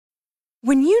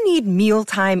When you need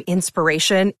mealtime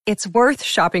inspiration, it's worth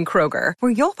shopping Kroger,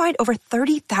 where you'll find over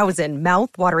 30,000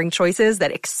 mouth-watering choices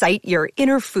that excite your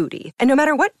inner foodie. And no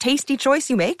matter what tasty choice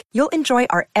you make, you'll enjoy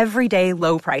our everyday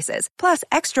low prices, plus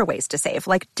extra ways to save,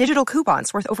 like digital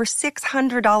coupons worth over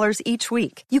 $600 each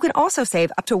week. You can also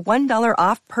save up to $1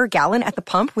 off per gallon at the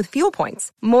pump with fuel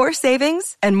points. More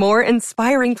savings and more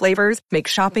inspiring flavors make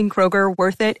shopping Kroger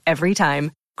worth it every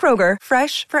time. Kroger,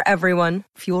 fresh for everyone.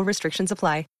 Fuel restrictions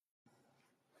apply.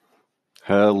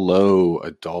 Hello,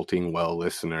 Adulting Well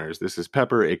listeners. This is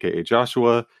Pepper, aka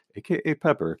Joshua, aka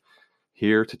Pepper,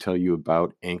 here to tell you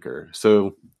about Anchor.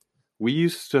 So we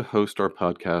used to host our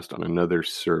podcast on another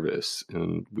service,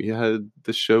 and we had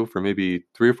this show for maybe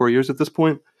 3 or 4 years at this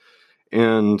point.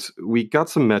 And we got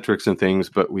some metrics and things,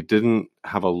 but we didn't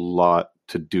have a lot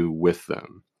to do with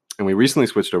them. And we recently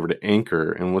switched over to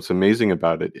Anchor, and what's amazing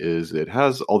about it is it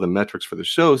has all the metrics for the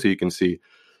show, so you can see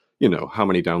how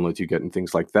many downloads you get and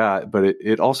things like that. But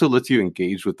it also lets you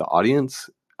engage with the audience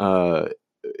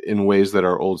in ways that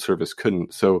our old service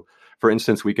couldn't. So, for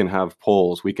instance, we can have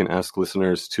polls. We can ask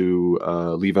listeners to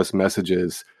leave us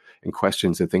messages and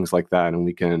questions and things like that. And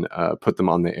we can put them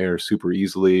on the air super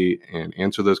easily and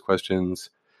answer those questions.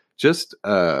 That's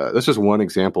just one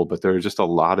example, but there are just a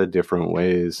lot of different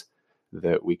ways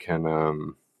that we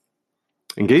can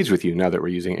engage with you now that we're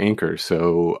using Anchor.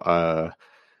 So,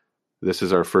 this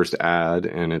is our first ad,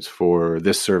 and it's for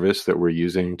this service that we're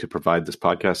using to provide this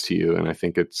podcast to you. And I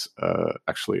think it's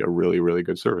actually a really, really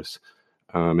good service.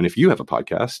 And if you have a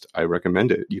podcast, I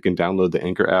recommend it. You can download the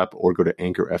Anchor app or go to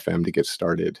Anchor FM to get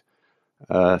started.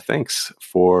 Thanks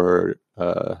for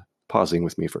pausing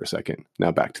with me for a second.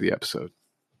 Now back to the episode.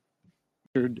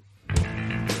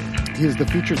 He is the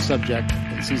featured subject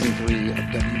in season 3 of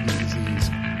WBZ's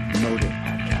Motive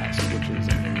podcast, which is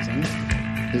amazing.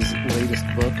 His latest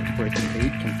book, Breaking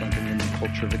Hate, Confronting the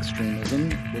Culture of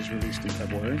Extremism, was released in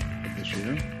February of this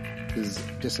year. His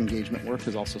disengagement work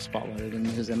is also spotlighted in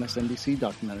his MSNBC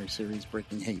documentary series,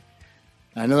 Breaking Hate.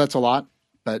 I know that's a lot,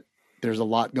 but there's a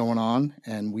lot going on,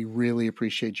 and we really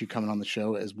appreciate you coming on the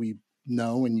show. As we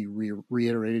know, and you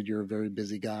reiterated, you're a very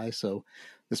busy guy, so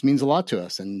this means a lot to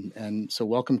us. And so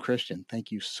welcome, Christian.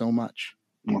 Thank you so much.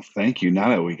 Well, thank you. Now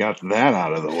that we got that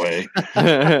out of the way.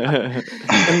 And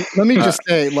let me just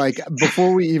say,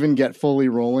 before we even get fully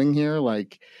rolling here,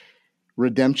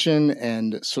 redemption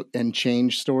and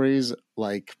change stories,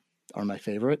 are my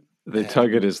favorite. They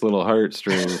tug at his little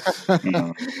heartstrings.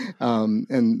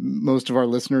 And most of our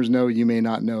listeners know, you may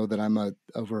not know, that I'm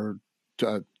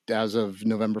as of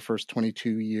November 1st,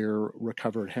 22-year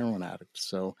recovered heroin addict.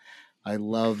 So I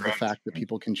love the fact that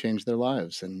people can change their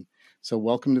lives. And so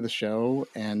welcome to the show.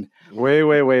 And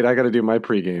wait. I got to do my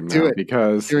pregame now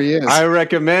because here he is. I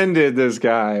recommended this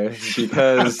guy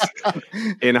because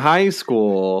in high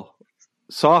school,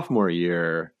 sophomore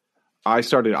year, I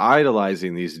started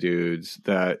idolizing these dudes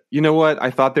that, I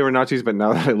thought they were Nazis, but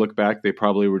now that I look back, they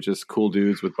probably were just cool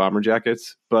dudes with bomber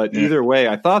jackets. But either way,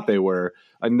 I thought they were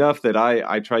enough that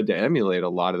I tried to emulate a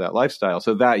lot of that lifestyle.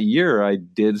 So that year I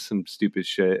did some stupid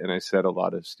shit and I said a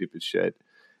lot of stupid shit.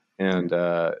 And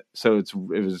so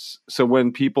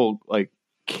when people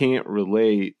can't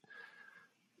relate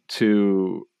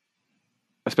to,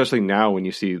 especially now when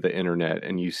you see the internet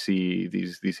and you see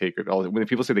these hate groups, when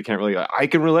people say they can't relate, I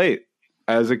can relate.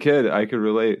 As a kid, I could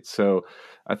relate. So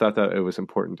I thought that it was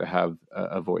important to have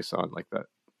a voice on like that.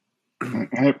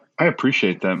 I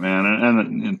appreciate that, man.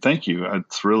 And thank you.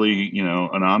 It's really,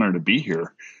 an honor to be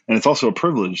here. And it's also a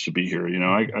privilege to be here.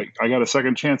 I got a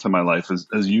second chance in my life,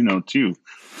 as you know, too,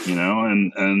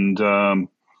 and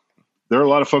there are a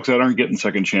lot of folks that aren't getting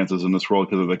second chances in this world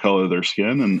because of the color of their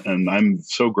skin. And I'm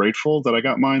so grateful that I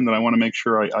got mine, that I want to make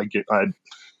sure I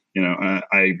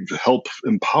help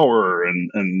empower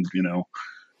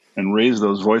and raise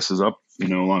those voices up,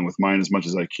 along with mine as much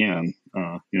as I can,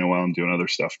 while I'm doing other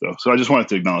stuff though. So I just wanted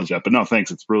to acknowledge that, but no,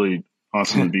 thanks. It's really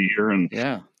awesome to be here. And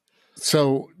yeah.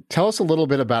 So tell us a little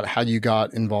bit about how you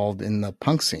got involved in the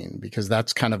punk scene, because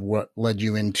that's kind of what led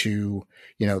you into,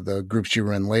 the groups you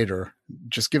were in later.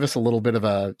 Just give us a little bit of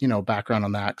a, background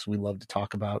on that, because we love to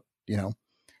talk about,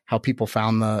 how people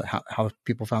found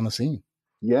the scene.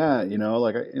 Yeah,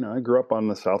 I grew up on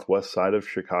the southwest side of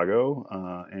Chicago,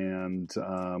 and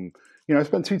I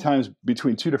spent 2 times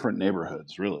between 2 different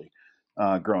neighborhoods, really,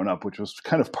 growing up, which was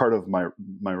kind of part of my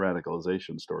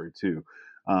radicalization story too.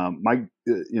 My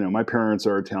parents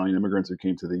are Italian immigrants who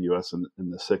came to the U.S. in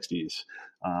the 60s.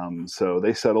 So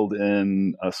they settled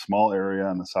in a small area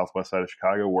on the southwest side of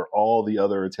Chicago where all the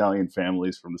other Italian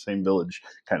families from the same village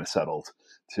kind of settled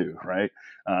too, right?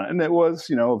 And it was,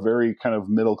 a very kind of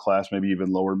middle class, maybe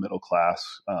even lower middle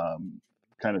class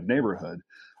kind of neighborhood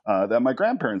that my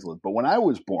grandparents lived. But when I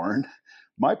was born,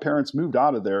 my parents moved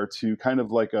out of there to kind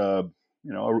of like a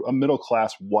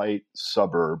middle-class white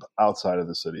suburb outside of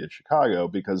the city of Chicago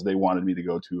because they wanted me to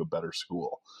go to a better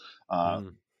school.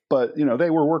 But, they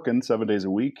were working 7 days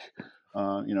a week,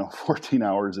 14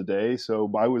 hours a day.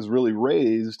 So I was really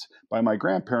raised by my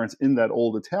grandparents in that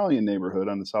old Italian neighborhood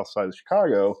on the south side of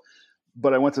Chicago.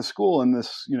 But I went to school in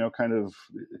this, kind of,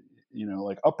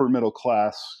 like upper middle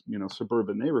class,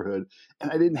 suburban neighborhood. And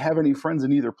I didn't have any friends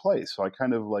in either place. So I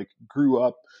kind of like grew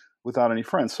up without any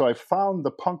friends. So I found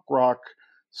the punk rock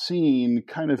scene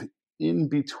kind of in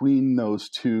between those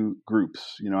two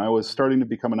groups. I was starting to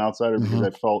become an outsider because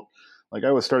I felt like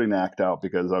I was starting to act out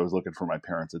because I was looking for my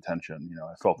parents' attention.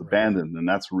 I felt abandoned, and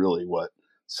that's really what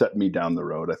set me down the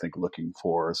road, I think, looking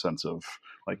for a sense of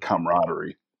like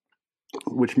camaraderie,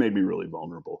 which made me really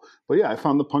vulnerable. But yeah, I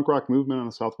found the punk rock movement on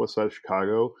the southwest side of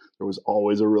Chicago. There was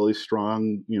always a really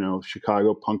strong,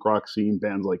 Chicago punk rock scene,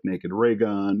 bands like Naked Ray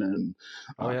Gun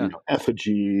and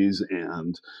Effigies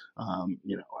and,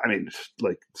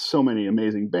 like so many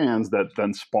amazing bands that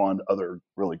then spawned other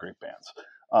really great bands.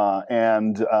 I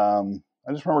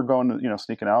just remember going to,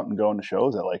 sneaking out and going to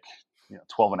shows at like,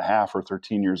 12 and a half or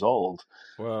 13 years old.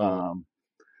 Wow.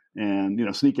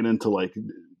 And, sneaking into like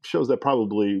shows that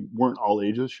probably weren't all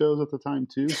ages shows at the time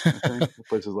too. I think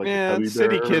places like Man,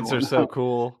 city kids are so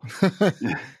cool.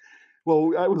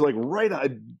 Well, I was like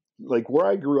like where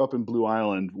I grew up in Blue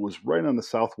Island was right on the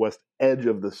southwest edge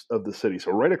of the city.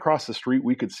 So right across the street,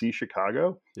 we could see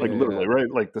Chicago, literally,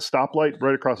 right? Like the stoplight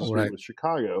right across the street was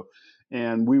Chicago.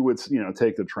 And we would,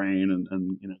 take the train and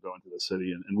go into the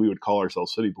city and we would call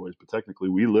ourselves city boys, but technically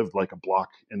we lived like a block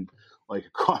and like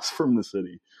across from the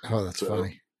city. Oh, that's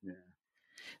funny. Yeah.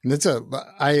 And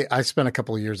I spent a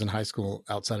couple of years in high school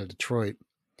outside of Detroit,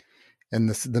 and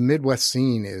the Midwest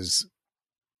scene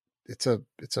it's a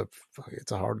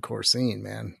hardcore scene,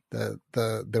 man.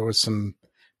 There was some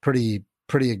pretty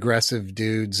aggressive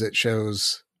dudes at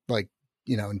shows like,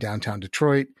 in downtown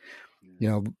Detroit.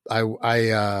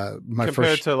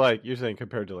 Compared to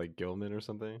like Gilman or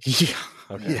something. Yeah.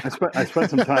 Okay. Yeah. I spent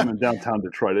some time in downtown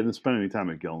Detroit. I didn't spend any time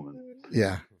at Gilman.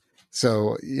 Yeah.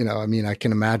 So, I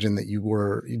can imagine that you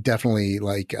were definitely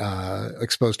like,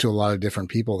 exposed to a lot of different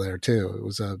people there too.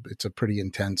 It's a pretty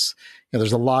intense,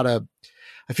 there's a lot of,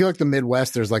 I feel like the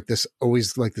Midwest, there's like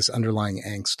always this underlying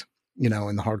angst, in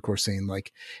the hardcore scene.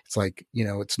 Like, it's like,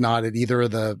 it's not at either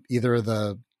of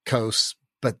the coasts,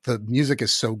 but the music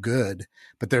is so good,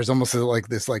 but there's almost like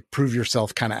this, like prove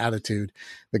yourself kind of attitude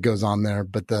that goes on there.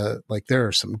 But there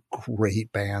are some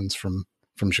great bands from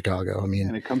Chicago. I mean,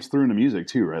 and it comes through in the music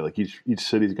too, right? Like each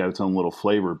city's got its own little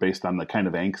flavor based on the kind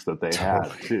of angst that they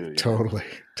have too.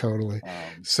 Totally.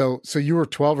 So you were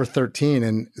 12 or 13.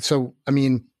 And so, I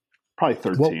mean, probably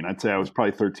 13. I'd say I was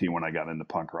probably 13 when I got into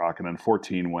punk rock, and then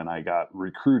 14 when I got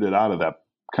recruited out of that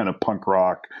kind of punk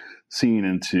rock scene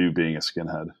into being a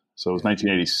skinhead. So it was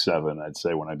 1987, I'd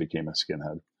say, when I became a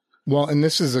skinhead. Well, and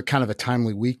this is a kind of a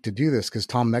timely week to do this because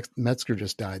Tom Metzger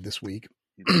just died this week.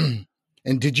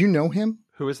 And did you know him?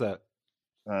 Who is that?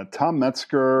 Tom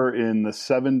Metzger in the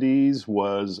 70s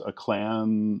was a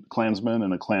Klansman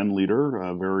and a Klan leader,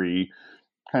 a very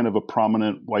kind of a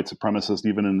prominent white supremacist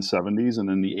even in the 70s. And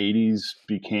in the 80s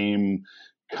became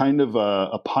kind of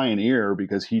a pioneer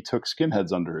because he took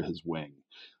skinheads under his wing.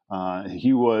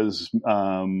 He was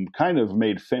kind of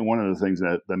made one of the things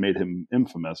that made him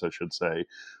infamous, I should say,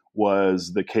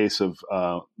 was the case of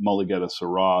Mulligetta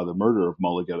Surratt, the murder of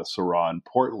Mulligetta Surratt in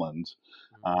Portland,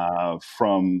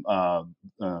 from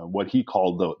what he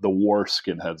called the war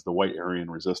skinheads. The White Aryan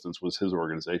Resistance was his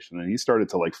organization, and he started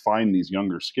to like find these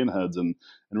younger skinheads and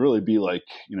really be like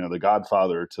the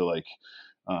godfather to like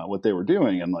what they were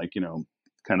doing and like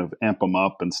kind of amp them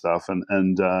up and stuff,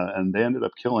 and they ended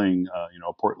up killing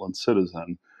a Portland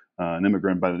citizen, an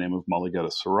immigrant by the name of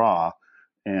Mulligetta Surratt,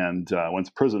 and went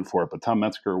to prison for it. But Tom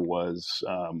Metzger was,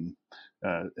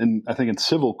 I think in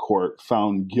civil court,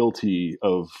 found guilty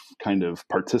of kind of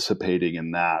participating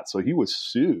in that. So he was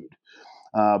sued.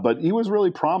 But he was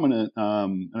really prominent,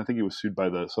 and I think he was sued by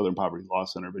the Southern Poverty Law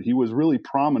Center, but he was really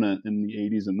prominent in the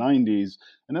 80s and 90s,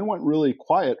 and then went really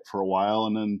quiet for a while.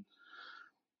 And then,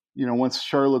 once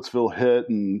Charlottesville hit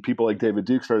and people like David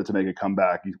Duke started to make a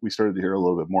comeback, we started to hear a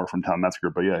little bit more from Tom Metzger.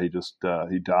 But yeah, he just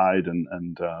he died,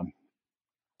 and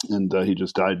he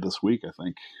just died this week, I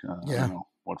think. I don't know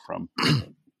what from.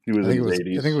 He was in his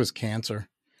 80s. I think it was cancer.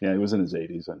 Yeah, he was in his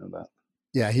 80s. I know that.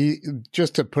 Yeah,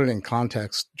 just to put it in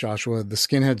context, Joshua, the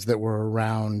skinheads that were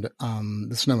around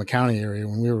the Sonoma County area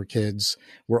when we were kids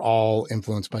were all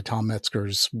influenced by Tom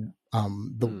Metzger's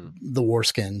the War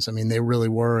Skins. I mean, they really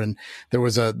were. And there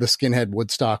was the skinhead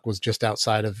Woodstock was just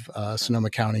outside of Sonoma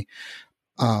County.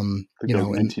 I think in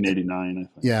 1989, I think.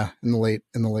 Yeah, in the late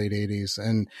 80s.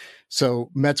 And so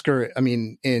Metzger, I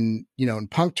mean, in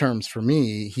punk terms for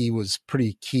me, he was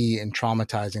pretty key in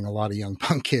traumatizing a lot of young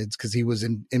punk kids because he was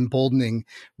emboldening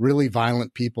really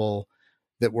violent people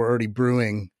that were already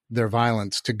brewing their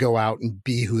violence to go out and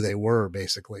be who they were,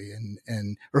 basically,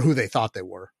 and or who they thought they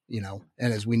were, And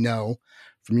as we know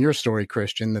from your story,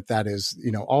 Christian, that is,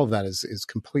 all of that is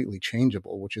completely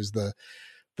changeable, which is the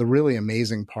really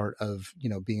amazing part of,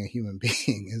 being a human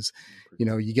being is,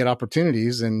 you get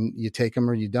opportunities and you take them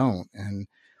or you don't.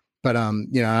 But I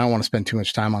don't want to spend too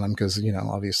much time on him because,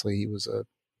 obviously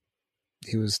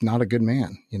he was not a good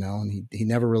man, and he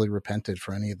never really repented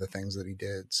for any of the things that he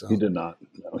did. So he did not.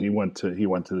 No, he went to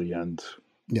the end.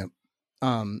 Yeah.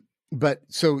 But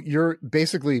so you're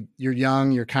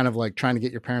young, you're kind of like trying to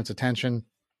get your parents' attention.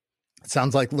 It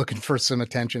sounds like looking for some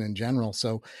attention in general.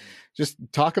 So just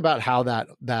talk about how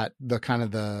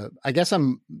I guess I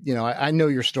know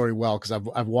your story well because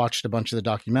I've watched a bunch of the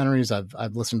documentaries.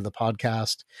 I've listened to the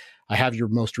podcast. I have your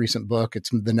most recent book. It's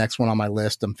the next one on my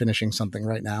list. I'm finishing something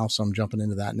right now, so I'm jumping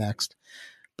into that next.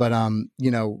 But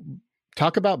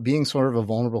talk about being sort of a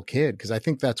vulnerable kid, because I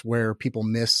think that's where people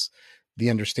miss the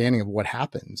understanding of what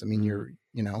happens. I mean,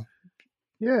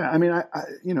 Yeah, I mean,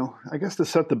 I guess to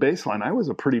set the baseline, I was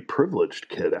a pretty privileged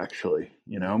kid, actually.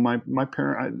 My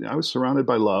parent, I was surrounded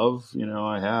by love.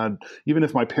 I had, even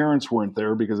if my parents weren't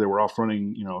there because they were off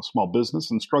running, a small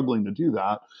business and struggling to do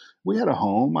that, we had a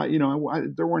home.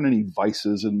 There weren't any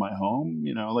vices in my home.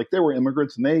 Like they were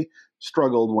immigrants and they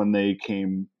struggled when they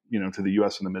came, to the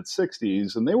U.S. in the mid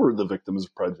 '60s, and they were the victims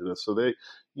of prejudice. So they,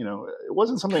 it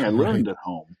wasn't something I learned at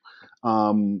home.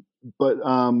 But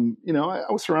I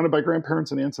was surrounded by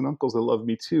grandparents and aunts and uncles that loved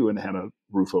me too and had a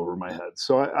roof over my head.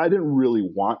 So I didn't really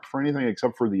want for anything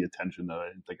except for the attention that I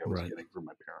didn't think I was getting from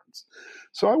my parents.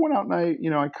 So I went out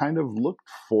and I kind of looked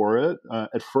for it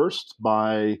at first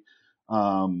by,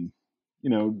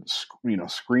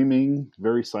 screaming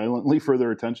very silently for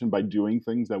their attention by doing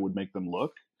things that would make them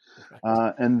look.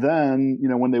 And then,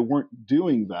 when they weren't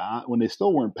doing that, when they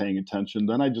still weren't paying attention,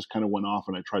 then I just kind of went off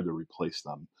and I tried to replace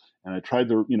them. And I tried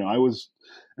to, and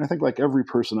I think like every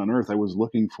person on earth, I was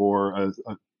looking for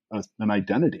an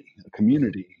identity, a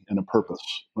community, and a purpose,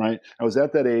 right? I was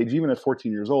at that age, even at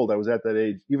 14 years old, I was at that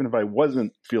age, even if I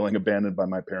wasn't feeling abandoned by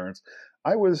my parents,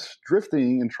 I was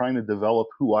drifting and trying to develop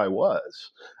who I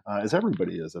was, as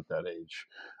everybody is at that age.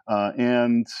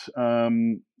 And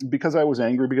because I was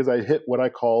angry, because I hit what I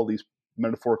call these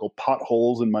metaphorical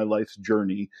potholes in my life's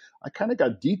journey, I kind of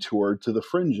got detoured to the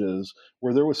fringes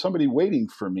where there was somebody waiting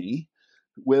for me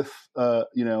with, kind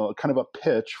of a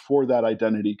pitch for that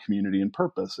identity, community, and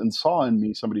purpose, and saw in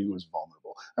me somebody who was vulnerable.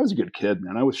 I was a good kid,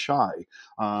 man. I was shy.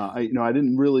 I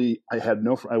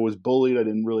was bullied. I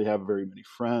didn't really have very many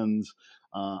friends.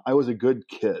 I was a good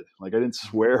kid. Like I didn't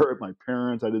swear at my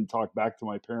parents. I didn't talk back to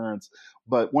my parents.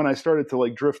 But when I started to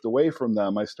like drift away from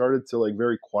them, I started to like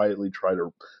very quietly try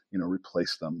to,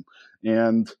 replace them.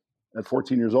 And at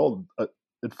 14 years old,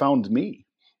 it found me.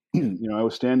 I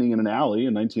was standing in an alley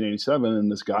in 1987 and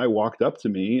this guy walked up to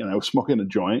me and I was smoking a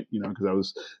joint, because I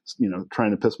was,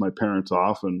 trying to piss my parents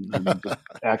off and just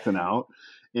acting out.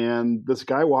 And this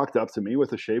guy walked up to me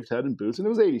with a shaved head and boots, and it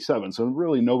was 87. So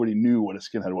really nobody knew what a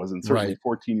skinhead was. And certainly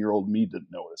 14-year-old me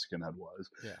didn't know what a skinhead was.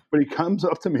 Yeah. But he comes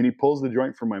up to me and he pulls the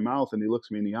joint from my mouth and he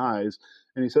looks me in the eyes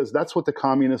and he says, "That's what the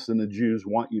communists and the Jews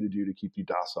want you to do to keep you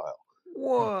docile."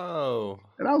 Whoa.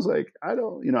 And I was like, I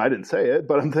didn't say it,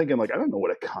 but I'm thinking like, I don't know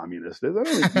what a communist is. I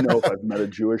don't even know if I've met a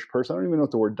Jewish person. I don't even know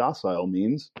what the word docile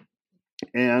means.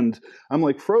 And I'm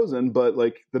like frozen, but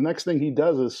like the next thing he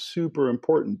does is super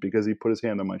important because he put his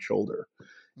hand on my shoulder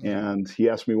and he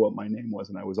asked me what my name was.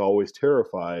 And I was always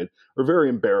terrified or very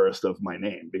embarrassed of my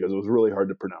name because it was really hard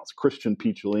to pronounce. Christian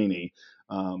Picciolini,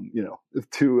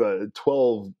 to a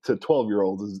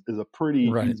 12-year-old is a pretty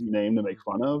easy name to make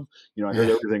fun of. I heard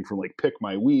everything from like pick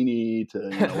my weenie to,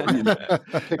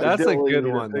 pick that's a good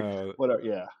one. Whatever.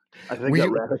 Yeah. I think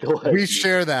we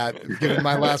share that. Given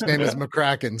my last name is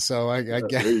McCracken, so I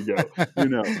get. There you go.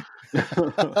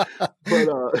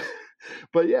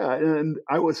 But yeah, and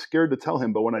I was scared to tell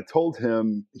him. But when I told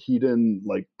him, he didn't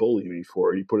like bully me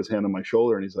for it. He put his hand on my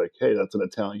shoulder and he's like, "Hey, that's an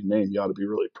Italian name. You ought to be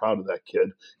really proud of that kid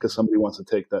because somebody wants to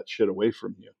take that shit away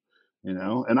from you."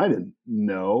 And I didn't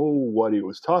know what he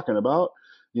was talking about.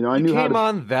 I knew came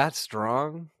on that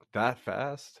strong, that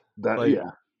fast.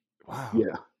 Yeah. Wow.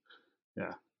 Yeah.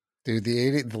 Yeah. Dude,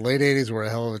 the late 80s were a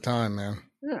hell of a time, man.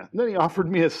 Yeah. And then he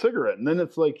offered me a cigarette. And then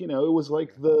it's like, you know, it was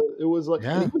like,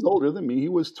 and he was older than me. He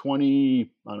was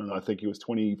 20, I don't know, I think he was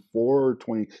 24,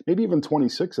 20, maybe even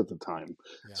 26 at the time.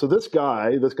 Yeah. So this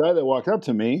guy that walked up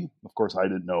to me, of course, I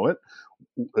didn't know it.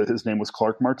 His name was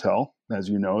Clark Martell, as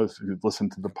you know, if you've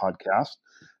listened to the podcast,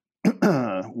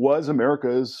 was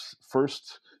America's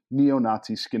first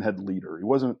neo-Nazi skinhead leader. He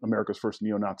wasn't America's first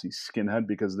neo-Nazi skinhead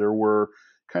because there were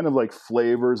kind of like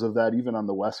flavors of that even on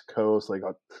the West Coast, like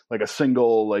a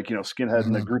single, like, you know, skinhead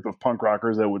and a group of punk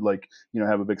rockers that would, like, you know,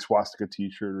 have a big swastika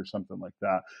t-shirt or something like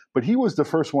that. But he was the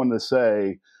first one to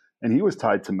say, and he was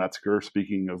tied to Metzger,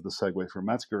 speaking of the segue for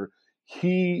Metzger,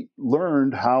 he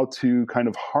learned how to kind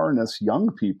of harness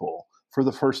young people for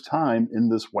the first time in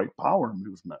this white power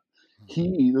movement.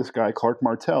 This guy, Clark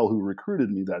Martell, who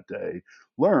recruited me that day,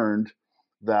 learned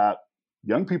that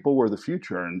young people were the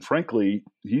future. And frankly,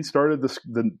 he started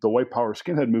the white power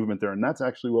skinhead movement there. And that's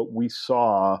actually what we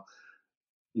saw,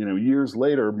 you know, years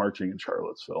later marching in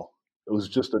Charlottesville. It was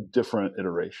just a different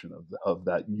iteration of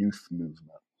that youth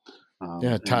movement.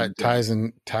 Ties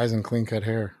and clean cut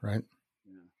hair, right?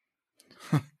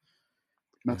 Yeah.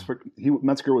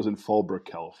 Metzger was in Fallbrook,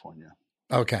 California.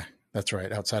 Okay, that's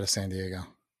right, outside of San Diego.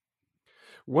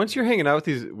 Once you're hanging out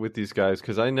with these guys,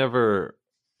 because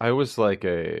I was like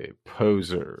a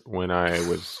poser when I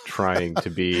was trying to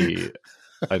be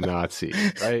a Nazi,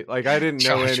 right? Like I didn't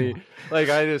know any, like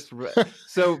I just,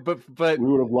 so, but we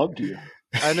would have loved you.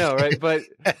 I know, right? But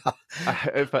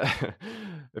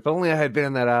if only I had been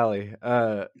in that alley.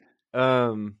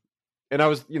 And I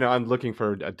was, you know, I'm looking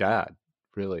for a dad,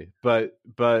 really. But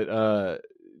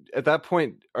at that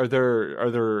point, are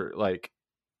there like,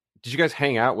 did you guys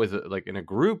hang out with like in a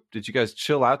group? Did you guys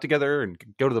chill out together and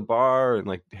go to the bar and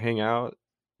like hang out?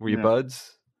 Were you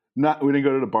buds? We didn't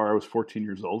go to the bar. I was 14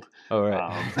 years old. Oh,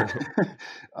 right.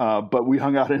 But we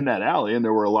hung out in that alley, and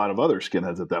there were a lot of other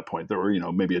skinheads at that point. There were, you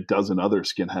know, maybe a dozen other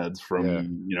skinheads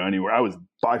from, you know, anywhere. I was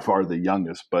by far the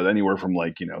youngest, but anywhere from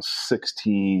like, you know,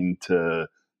 16 to,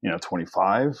 you know,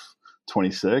 25,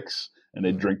 26. And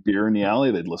they'd drink beer in the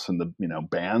alley. They'd listen to, you know,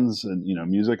 bands and, you know,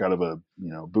 music out of a,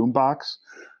 you know, boombox.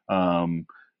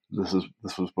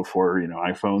 This was before, you know,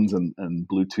 iPhones and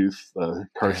Bluetooth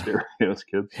car stereos,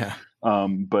 kids. Yeah.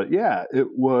 But yeah, it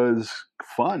was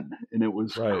fun and it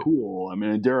was cool. I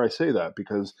mean, dare I say that,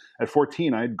 because at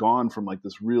 14, I had gone from like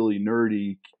this really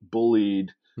nerdy,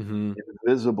 bullied,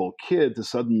 invisible kid to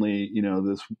suddenly, you know,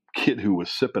 this kid who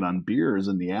was sipping on beers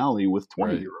in the alley with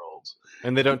 20-year-olds.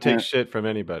 And they don't take shit from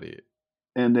anybody.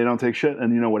 And they don't take shit.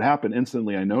 And you know what happened?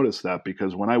 Instantly, I noticed that,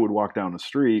 because when I would walk down the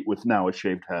street with now a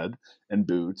shaved head and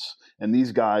boots, and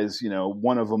these guys, you know,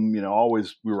 one of them, you know,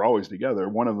 we were always together,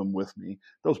 one of them with me,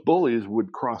 those bullies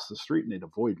would cross the street and they'd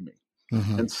avoid me.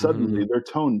 And suddenly their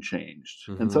tone changed.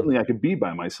 And suddenly I could be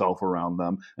by myself around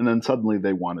them. And then suddenly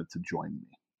they wanted to join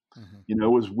me. You know,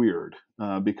 it was weird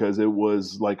because it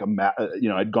was like you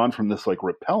know, I'd gone from this like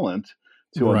repellent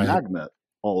to a magnet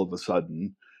all of a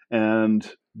sudden. And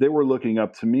they were looking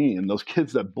up to me, and those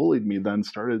kids that bullied me then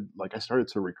I started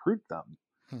to recruit them.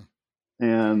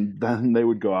 And then they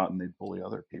would go out and they'd bully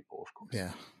other people, of course.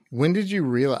 Yeah. When did you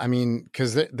realize, I mean,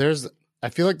 cause I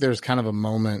feel like there's kind of a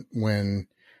moment when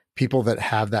people that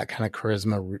have that kind of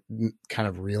charisma kind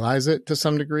of realize it to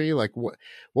some degree. Like what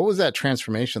was that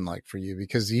transformation like for you?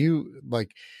 Because you,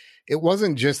 like, it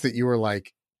wasn't just that you were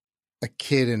like a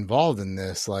kid involved in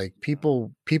this, like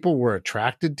people were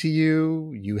attracted to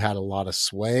you. You had a lot of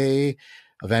sway.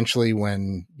 Eventually,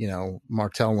 when, you know,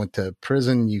 Martell went to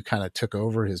prison, you kind of took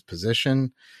over his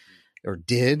position, or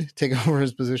did take over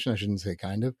his position. I shouldn't say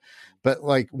kind of, but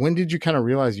like, when did you kind of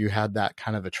realize you had that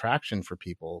kind of attraction for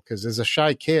people? Because as a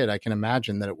shy kid, I can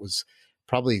imagine that it was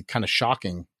probably kind of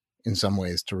shocking in some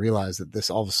ways to realize that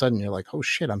this, all of a sudden you're like, oh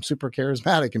shit, I'm super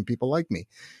charismatic and people like me.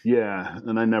 Yeah.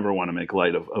 And I never want to make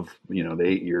light of, you know, the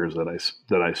 8 years that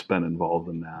I spent involved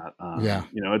in that.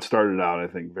 You know, it started out, I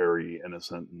think, very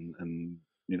innocent and,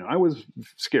 you know, I was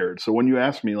scared. So when you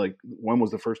asked me, like, when was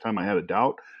the first time I had a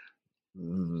doubt?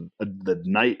 The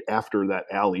night after that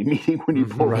alley meeting, when you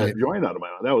pulled that joint out of my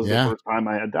mouth, that was the first time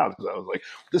I had doubts, because I was like,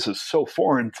 this is so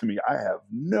foreign to me. I have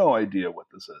no idea what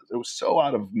this is. It was so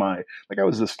out of my, like, I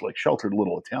was this like sheltered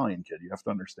little Italian kid. You have to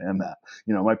understand that,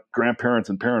 you know, my grandparents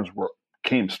and parents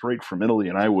came straight from Italy,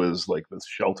 and I was like this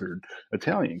sheltered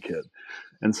Italian kid.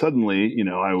 And suddenly, you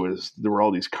know, there were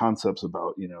all these concepts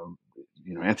about, you know,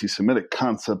 anti-Semitic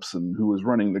concepts and who was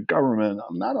running the government,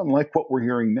 not unlike what we're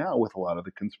hearing now with a lot of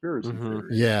the conspiracy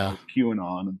theories, like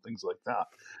QAnon and things like that.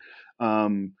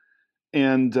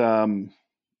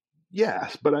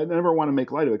 Yes, but I never want to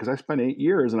make light of it because I spent 8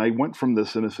 years and I went from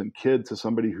this innocent kid to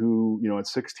somebody who, at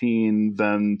 16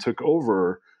 then took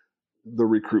over the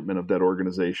recruitment of that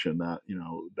organization that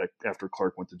after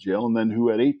Clark went to jail, and then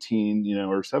who at 18,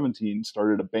 or 17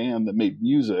 started a band that made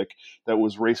music that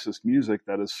was racist music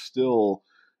that is still,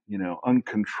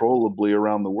 uncontrollably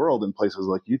around the world in places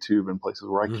like YouTube and places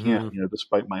where I can't,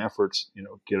 despite my efforts,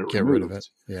 get it Get rid of it. removed.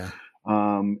 Yeah.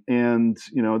 And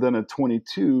then at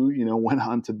 22, went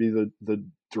on to be the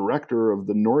director of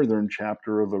the northern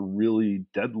chapter of a really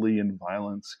deadly and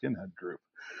violent skinhead group.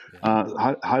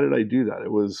 Yeah. How did I do that?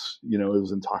 It was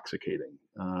intoxicating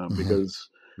because,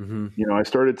 Mm-hmm. I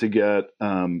started to get,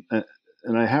 and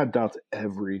I had doubts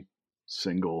every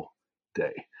single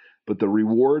day, but the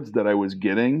rewards that I was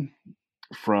getting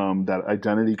from that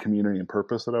identity, community, and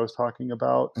purpose that I was talking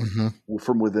about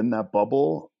from within that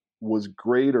bubble was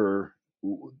greater.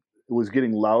 It was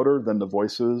getting louder than the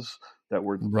voices that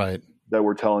were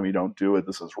telling me, don't do it.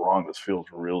 This is wrong. This feels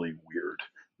really weird.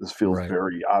 This feels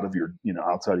very out of your,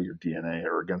 outside of your DNA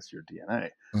or against your DNA.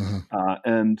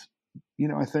 And,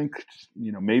 I think,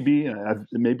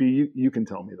 maybe you can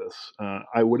tell me this.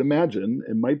 I would imagine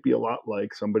it might be a lot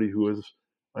like somebody who is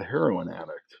a heroin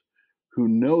addict who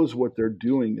knows what they're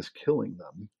doing is killing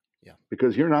them. Yeah.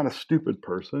 Because you're not a stupid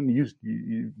person.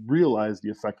 You realize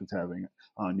the effect it's having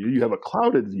on you. You have a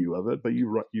clouded view of it, but you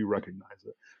recognize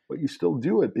it. But you still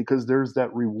do it because there's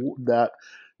that reward, that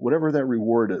whatever that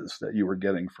reward is that you were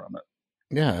getting from it.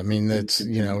 Yeah, I mean, it's,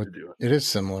 it is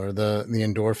similar. The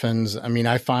endorphins. I mean,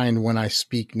 I find when I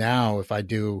speak now, if I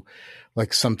do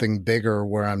like something bigger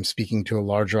where I'm speaking to a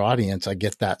larger audience, I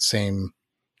get that same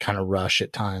kind of rush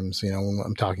at times, when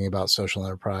I'm talking about social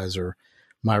enterprise or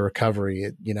my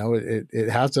recovery,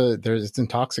 it's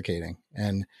intoxicating.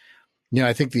 And,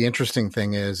 I think the interesting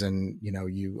thing is, and,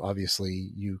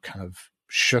 you kind of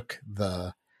shook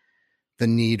the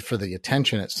need for the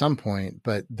attention at some point,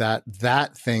 but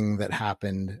that thing that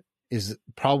happened is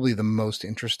probably the most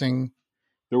interesting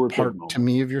part to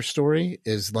me of your story,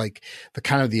 is like the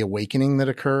kind of the awakening that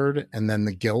occurred and then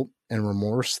the guilt and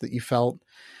remorse that you felt.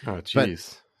 Oh, geez. But,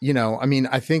 I mean,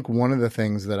 I think one of the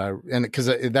things that because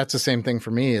that's the same thing for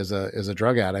me as a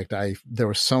drug addict, there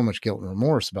was so much guilt and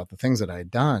remorse about the things that I had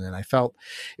done. And I felt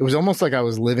it was almost like I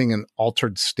was living an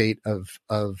altered state of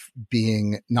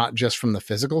being, not just from the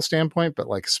physical standpoint, but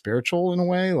like spiritual in a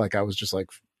way. Like I was just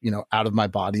like, out of my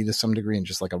body to some degree and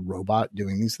just like a robot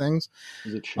doing these things.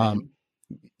 Is it shame?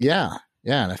 Yeah.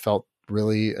 And I felt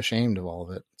really ashamed of all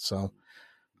of it. So,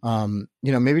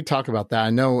 maybe talk about that. I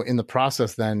know in the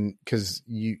process then, because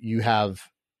you have,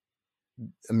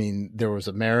 I mean, there was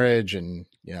a marriage and,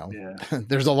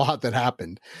 there's a lot that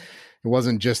happened. It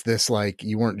wasn't just this, like,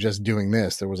 you weren't just doing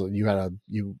this. There was,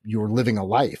 you were living a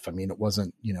life. I mean, it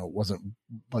wasn't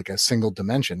like a single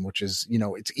dimension, which is,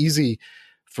 it's easy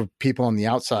for people on the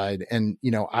outside. And,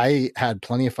 I had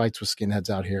plenty of fights with skinheads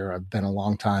out here. I've been a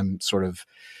long time sort of,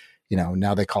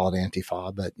 now they call it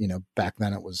Antifa, but, back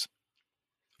then it was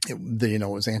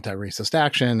Anti-Racist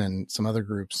Action and some other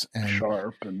groups and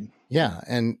Sharp and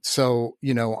and so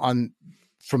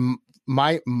from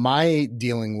my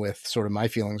dealing with sort of my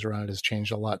feelings around it has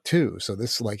changed a lot too. So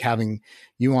this, like, having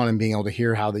you on and being able to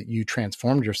hear how that you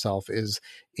transformed yourself is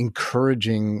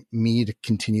encouraging me to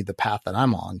continue the path that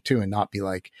I'm on too, and not be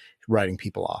like writing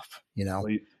people off. Well,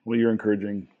 you're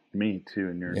encouraging me too,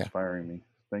 and you're inspiring me.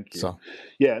 Thank you. So,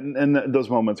 and those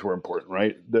moments were important,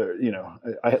 right?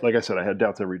 Like I said, I had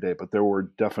doubts every day, but there were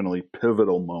definitely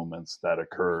pivotal moments that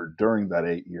occurred during that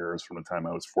 8 years, from the time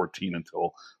I was 14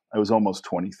 until I was almost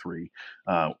 23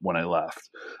 when I left.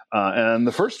 And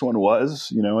the first one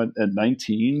was, at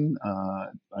 19, I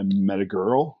met a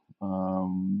girl,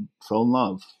 fell in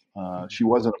love. She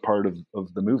wasn't a part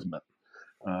of the movement.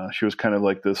 She was kind of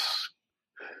like this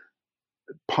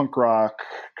punk rock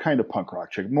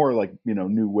chick, more like,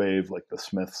 new wave, like the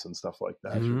Smiths and stuff like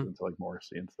that. She was into like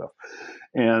Morrissey and stuff.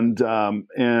 And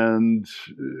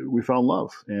we fell in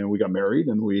love and we got married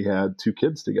and we had 2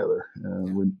 kids together.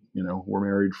 And we, we're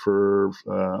married for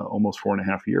almost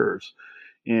 4.5 years.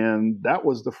 And that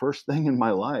was the first thing in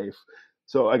my life.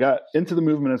 So I got into the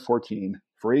movement at 14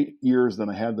 for 8 years. Then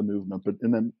I had the movement, but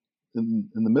in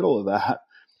the middle of that,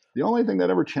 the only thing that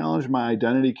ever challenged my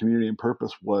identity, community, and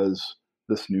purpose was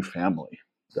this new family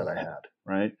that I had,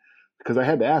 right? Because I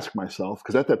had to ask myself,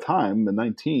 because at that time, in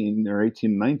 18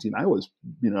 and 19, I was,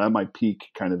 at my peak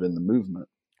kind of in the movement.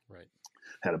 Right.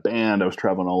 Had a band. I was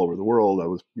traveling all over the world. I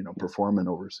was, performing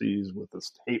overseas with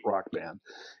this hate rock band.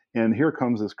 And here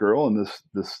comes this girl and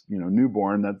this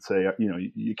newborn that say,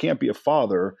 you can't be a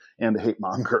father and a hate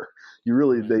monger. You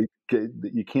really,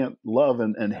 you can't love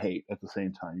and hate at the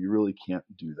same time. You really can't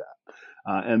do that.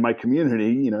 And my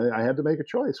community, I had to make a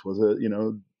choice. Was it,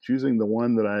 choosing the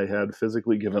one that I had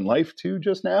physically given life to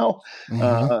just now,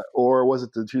 or was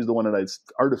it to choose the one that I'd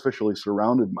artificially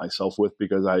surrounded myself with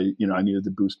because I needed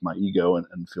to boost my ego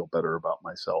and feel better about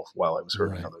myself while I was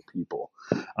hurting other people,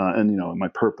 and my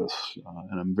purpose.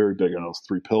 And I'm very big on those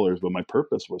 3 pillars, but my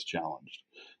purpose was challenged.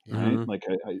 Right? Like,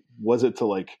 I was it to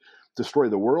like destroy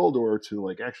the world or to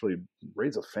like actually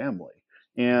raise a family.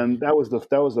 And that was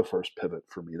the first pivot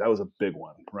for me. That was a big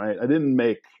one, right? I didn't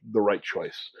make the right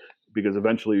choice because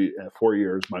eventually at 4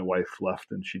 years, my wife left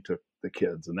and she took the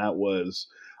kids. And that was,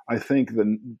 I think,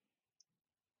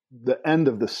 the end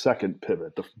of the second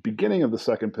pivot. The beginning of the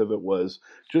second pivot was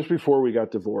just before we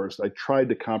got divorced. I tried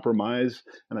to compromise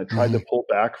and I tried to pull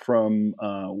back from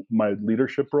my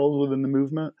leadership roles within the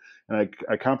movement. And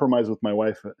I compromised with my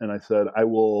wife and I said,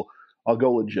 I'll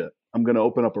go legit. I'm going to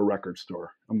open up a record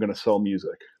store. I'm going to sell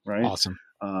music. Right. Awesome.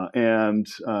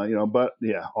 But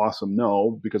yeah, awesome.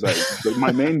 No, because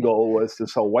my main goal was to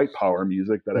sell white power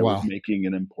music that I was making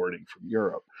and importing from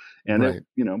Europe. And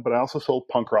but I also sold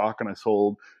punk rock and I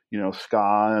sold,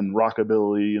 ska and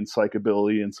rockabilly and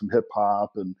psychobilly and some hip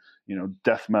hop and,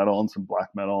 death metal and some black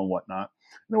metal and whatnot.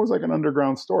 And it was like an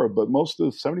underground store, but most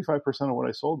of 75% of what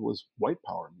I sold was white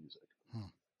power music.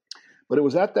 But it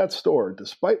was at that store,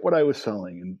 despite what I was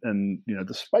selling and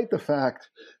despite the fact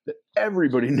that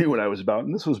everybody knew what I was about.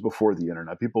 And this was before the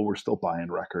internet. People were still buying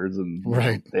records and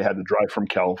they had to drive from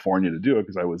California to do it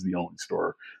because I was the only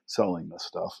store selling this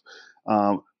stuff.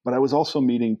 But I was also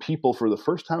meeting people for the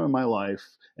first time in my life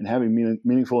and having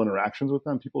meaningful interactions with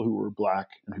them, people who were Black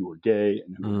and who were gay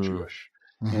and who were Jewish.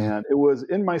 And it was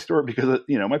in my store because,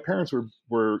 my parents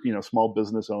were small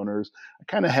business owners. I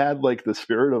kind of had like the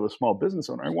spirit of a small business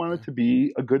owner. I wanted to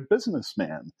be a good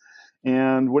businessman.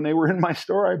 And when they were in my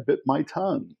store, I bit my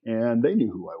tongue and they knew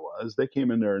who I was. They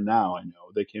came in there. Now I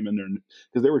know they came in there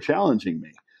because they were challenging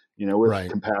me,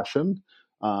 with compassion.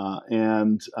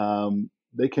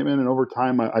 They came in and over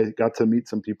time, I got to meet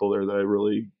some people there that I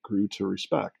really grew to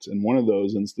respect. And one of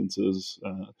those instances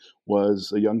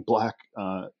was a young Black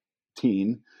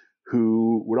teen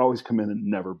who would always come in and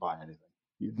never buy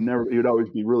anything. He'd always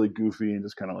be really goofy and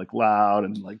just kind of like loud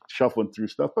and like shuffling through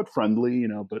stuff, but friendly,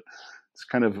 but it's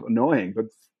kind of annoying, but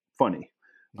funny.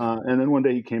 And then one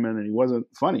day he came in and he wasn't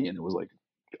funny. And it was like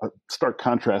a stark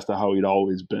contrast to how he'd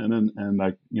always been. And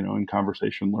I, in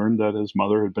conversation learned that his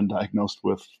mother had been diagnosed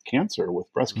with cancer,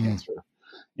 with breast cancer.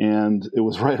 And it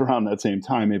was right around that same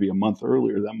time, maybe a month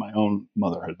earlier, that my own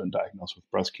mother had been diagnosed with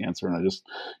breast cancer. And I just,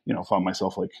 found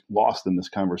myself like lost in this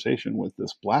conversation with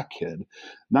this Black kid,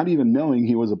 not even knowing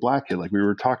he was a Black kid. Like we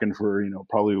were talking for,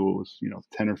 probably what was,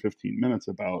 10 or 15 minutes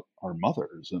about our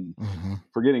mothers and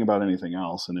forgetting about anything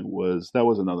else. And that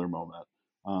was another moment.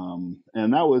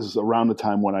 And that was around the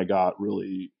time when I got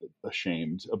really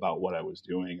ashamed about what I was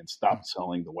doing and stopped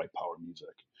selling the white power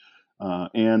music.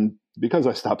 And because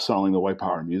I stopped selling the white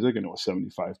power music and it was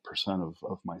 75%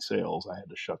 of my sales, I had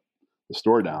to shut the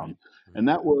store down. And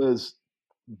that was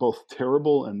both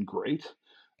terrible and great.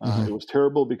 It was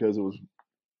terrible because it was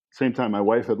same time my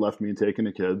wife had left me and taken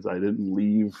the kids. I didn't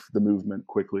leave the movement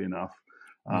quickly enough.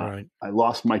 I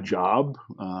lost my job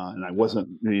and I wasn't,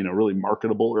 really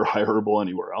marketable or hireable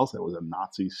anywhere else. I was a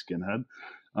Nazi skinhead.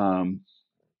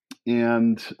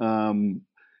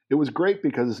 It was great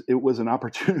because it was an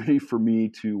opportunity for me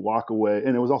to walk away.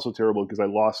 And it was also terrible because I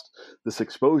lost this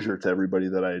exposure to everybody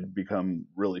that I had become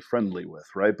really friendly with,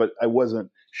 right? But I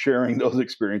wasn't sharing those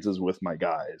experiences with my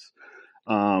guys.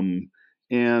 But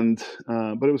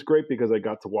it was great because I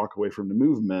got to walk away from the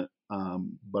movement.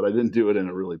 But I didn't do it in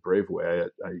a really brave way.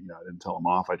 I didn't tell them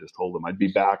off. I just told them I'd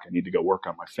be back. I need to go work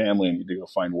on my family. I need to go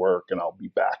find work and I'll be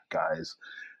back, guys.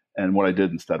 And what I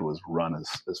did instead was run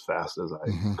as fast as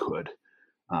I could.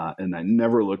 And I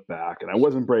never looked back. And I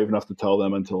wasn't brave enough to tell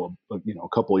them until, a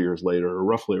couple of years later,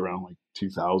 roughly around like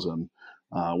 2000,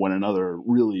 when another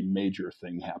really major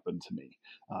thing happened to me.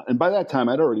 And by that time,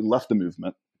 I'd already left the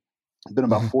movement. It'd been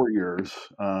about 4 years,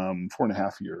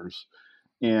 4.5 years.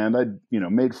 And I'd,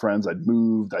 made friends. I'd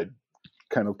moved. I'd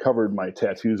kind of covered my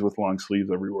tattoos with long sleeves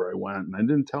everywhere I went. And I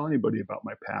didn't tell anybody about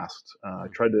my past. I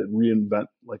tried to reinvent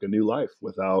like a new life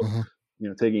without,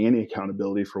 taking any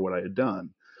accountability for what I had done.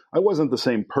 I wasn't the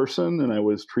same person and I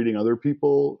was treating other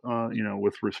people,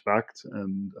 with respect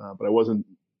but I wasn't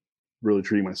really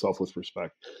treating myself with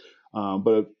respect.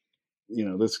 But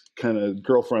this kind of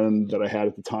girlfriend that I had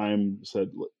at the time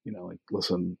said,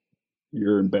 listen,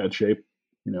 you're in bad shape.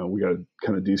 we got to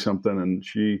kind of do something. And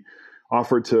she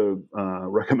offered to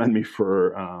recommend me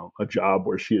for a job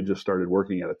where she had just started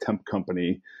working at a temp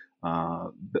company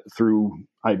through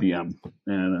IBM,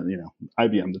 and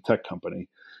IBM, the tech company.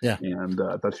 Yeah. And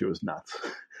I thought she was nuts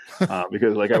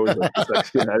because I was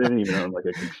I didn't even own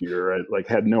a computer. I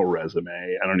had no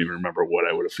resume. I don't even remember what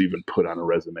I would have even put on a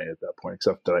resume at that point,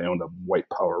 except that I owned a white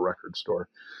power record store.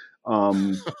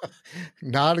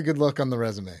 Not a good look on the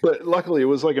resume. But luckily, it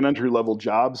was an entry-level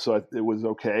job, so it was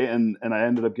okay. And I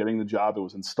ended up getting the job. It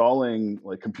was installing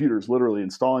computers, literally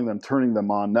installing them, turning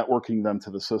them on, networking them to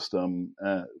the system.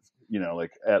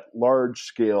 At large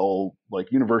scale,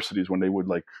 universities when they would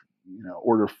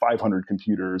order 500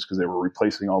 computers because they were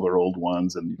replacing all their old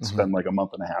ones, and you'd spend a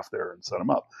month and a half there and set them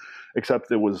up.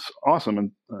 Except it was awesome,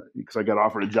 and because I got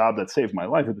offered a job that saved my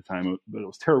life at the time, but it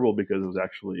was terrible because it was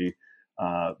actually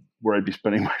where I'd be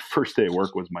spending my first day of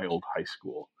work was my old high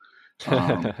school,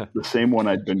 the same one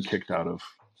I'd been kicked out of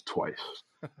twice.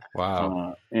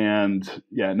 Wow.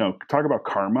 Talk about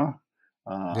karma.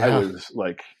 I was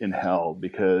in hell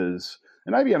because,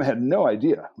 and IBM had no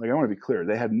idea. I want to be clear,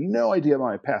 they had no idea about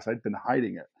my past. I'd been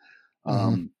hiding it.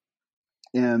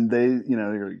 And they,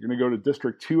 you're going to go to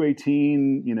District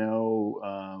 218,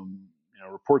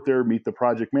 report there, meet the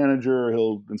project manager.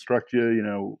 He'll instruct you,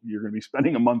 you're going to be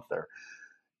spending a month there.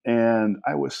 And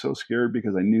I was so scared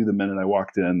because I knew the minute I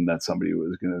walked in that somebody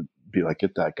was going to be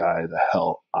get that guy the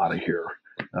hell out of here.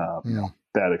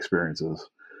 Bad experiences.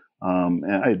 And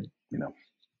I,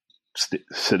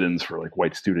 sit-ins for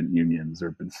white student unions. There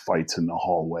had been fights in the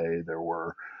hallway. There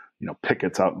were,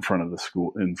 pickets out in front of the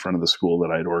school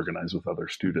that I'd organized with other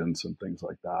students and things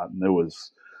like that. And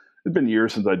it'd been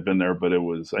years since I'd been there, but I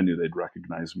knew they'd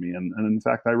recognize me. And in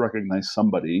fact, I recognized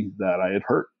somebody that I had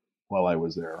hurt while I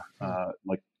was there.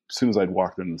 As soon as I'd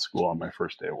walked into the school on my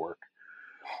first day of work.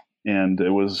 And it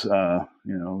was, the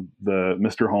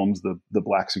Mr. Holmes, the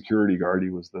black security guard. He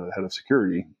was the head of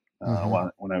security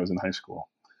when I was in high school.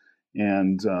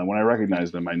 And when I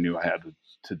recognized him, I knew I had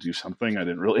to do something. I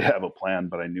didn't really have a plan,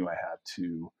 but I knew I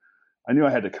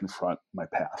had to confront my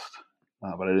past,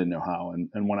 but I didn't know how.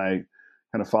 And when I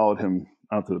kind of followed him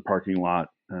out to the parking lot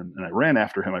and I ran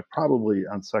after him, I probably,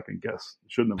 on second guess,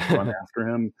 shouldn't have run after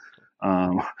him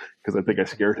because I think I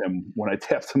scared him. When I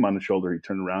tapped him on the shoulder, he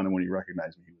turned around, and when he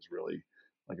recognized me, he was really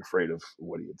afraid of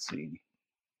what he had seen.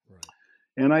 Right.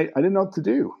 And I didn't know what to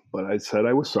do, but I said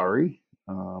I was sorry.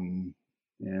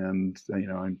 And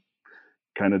I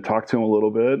kind of talked to him a little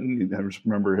bit, and I just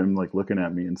remember him looking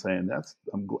at me and saying,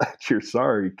 "I'm glad you're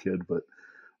sorry, kid, but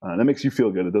that makes you feel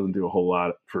good. It doesn't do a whole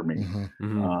lot for me.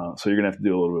 So you're gonna have to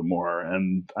do a little bit more."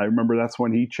 And I remember that's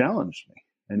when he challenged me,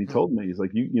 and he told me, he's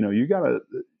like,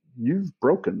 you've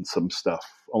broken some stuff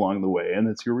along the way, and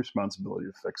it's your responsibility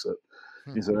to fix it.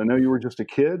 He said, "I know you were just a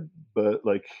kid, but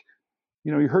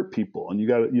you hurt people, and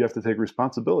you have to take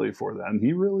responsibility for that." And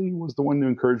he really was the one to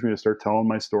encourage me to start telling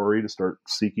my story, to start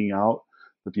seeking out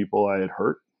the people I had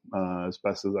hurt as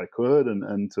best as I could,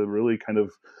 and to really kind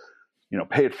of,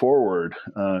 pay it forward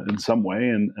in some way.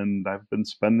 And I've been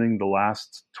spending the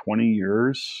last 20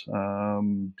 years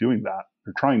doing that,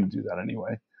 or trying to do that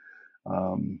anyway.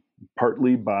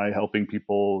 Partly by helping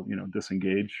people,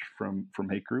 disengage from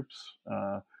hate groups.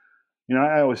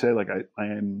 I always say, I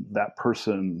am that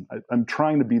person. I'm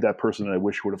trying to be that person that I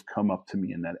wish would have come up to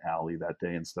me in that alley that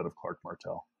day instead of Clark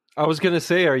Martell. I was gonna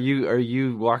say, are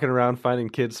you walking around finding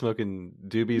kids smoking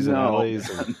doobies in alleys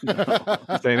and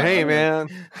saying, "Hey, man"?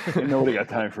 Nobody got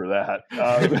time for that.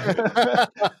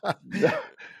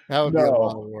 That would be a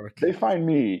lot of work. They find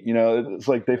me, it's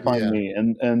they find me,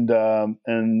 and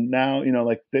now,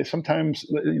 they sometimes,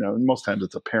 most times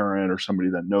it's a parent or somebody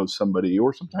that knows somebody,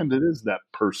 or sometimes it is that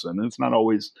person, and it's not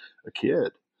always a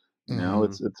kid,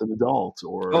 it's an adult.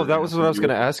 Or that was what I was going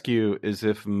to ask you, is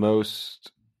if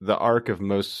the arc of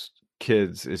most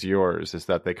kids is yours, is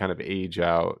that they kind of age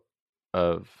out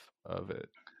of it.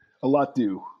 A lot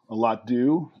do.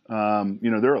 There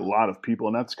are a lot of people,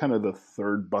 and that's kind of the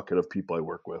third bucket of people I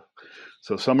work with.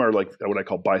 So some are what I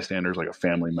call bystanders, like a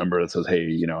family member that says,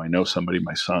 "Hey, I know somebody,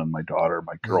 my son, my daughter,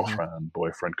 my girlfriend,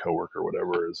 boyfriend, coworker,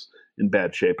 whatever, is in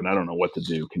bad shape, and I don't know what to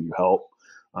do. Can you help?"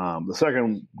 The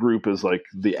second group is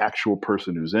the actual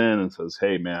person who's in and says,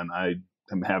 "Hey, man, I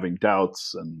am having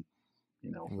doubts, and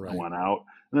I want out."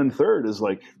 And then third is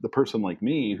the person like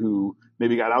me who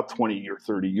maybe got out 20 or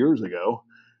 30 years ago,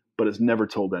 but has never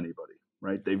told anybody.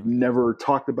 right? They've never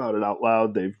talked about it out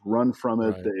loud. They've run from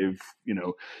it. Right. They've,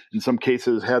 in some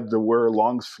cases had to wear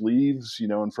long sleeves,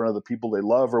 in front of the people they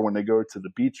love, or when they go to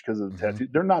the beach because of the tattoo.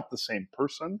 They're not the same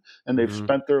person, and they've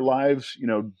spent their lives,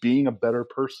 being a better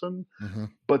person.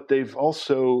 But they've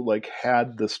also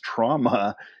had this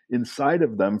trauma inside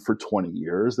of them for 20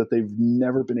 years that they've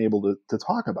never been able to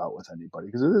talk about with anybody,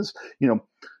 because it is,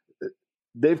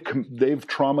 they've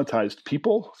traumatized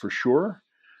people for sure.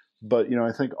 But,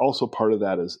 I think also part of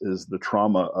that is the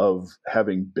trauma of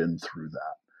having been through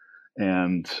that,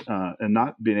 and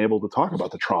not being able to talk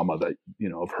about the trauma that,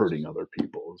 of hurting other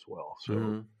people as well.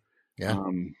 So,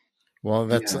 well,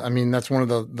 that's, I mean, that's one of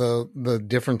the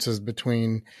differences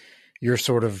between your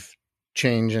sort of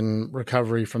change and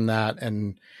recovery from that.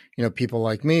 And, people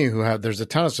like me there's a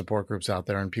ton of support groups out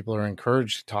there, and people are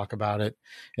encouraged to talk about it.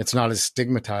 It's not as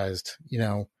stigmatized,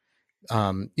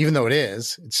 even though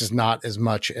it's just not as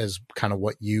much as kind of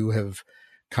what you have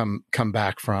come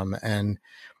back from. And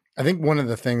I think one of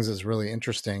the things that's really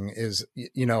interesting is,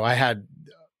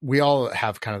 we all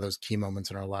have kind of those key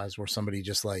moments in our lives where somebody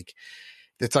just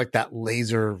it's like that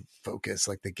laser focus,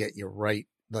 they get you right.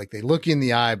 They look you in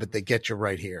the eye, but they get you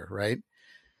right here. Right.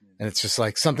 And it's just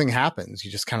something happens.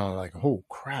 You just kind of oh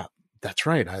crap, that's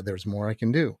right. There's more I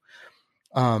can do.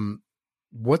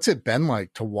 What's it been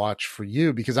like to watch for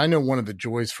you? Because I know one of the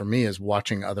joys for me is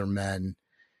watching other men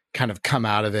kind of come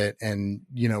out of it and,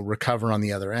 recover on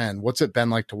the other end. What's it been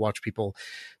like to watch people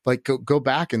go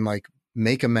back and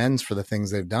make amends for the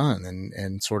things they've done,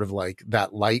 and sort of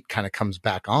that light kind of comes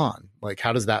back on?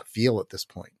 How does that feel at this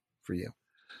point for you?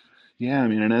 Yeah. I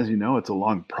mean, and as you know, it's a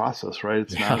long process, right?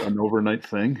 It's not an overnight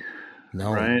thing.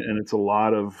 No. Right. And it's a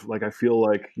lot of I feel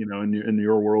in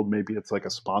your world, maybe it's a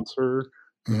sponsor,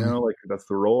 that's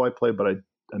the role I play, but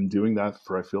I'm doing that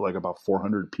for, I feel about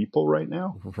 400 people right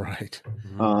now. Right.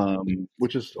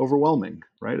 Which is overwhelming,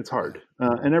 right? It's hard.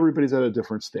 And everybody's at a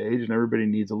different stage, and everybody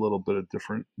needs a little bit of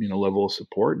different, level of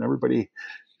support, and everybody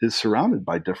is surrounded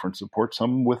by different support,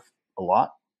 some with a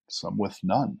lot, some with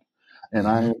none. And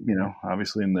I,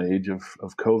 obviously in the age of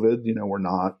COVID, we're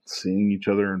not seeing each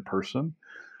other in person.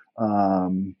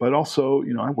 But also,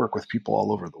 I work with people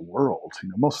all over the world,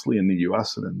 mostly in the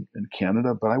US and in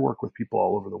Canada, but I work with people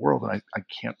all over the world, and I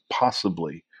can't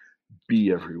possibly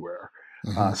be everywhere.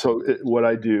 So what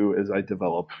I do is I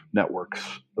develop networks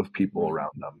of people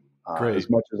around them. As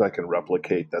much as I can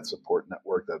replicate that support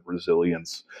network, that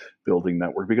resilience building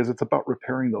network, because it's about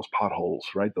repairing those potholes,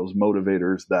 right? Those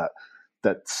motivators that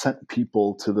sent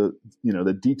people to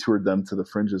that detoured them to the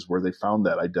fringes where they found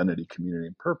that identity, community,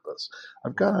 and purpose.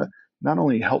 I've got to not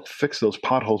only help fix those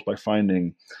potholes by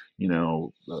finding,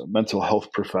 mental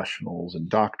health professionals and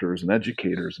doctors and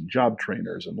educators and job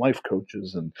trainers and life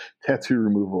coaches and tattoo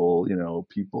removal,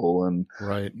 people and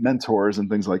mentors and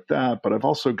things like that. But I've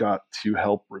also got to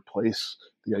help replace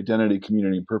the identity,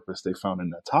 community, and purpose they found in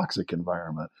that toxic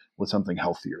environment with something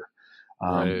healthier.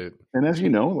 And as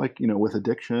with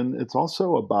addiction, it's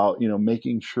also about,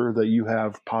 making sure that you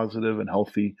have positive and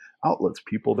healthy outlets,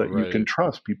 people that you can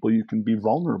trust, people you can be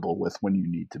vulnerable with when you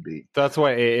need to be. That's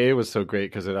why AA was so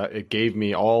great, because it gave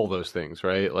me all those things,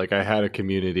 right? I had a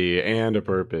community and a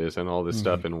purpose and all this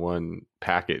stuff in one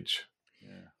package.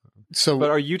 So, but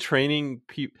are you training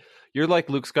people? You're like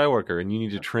Luke Skywalker, and you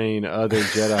need to train other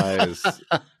Jedis.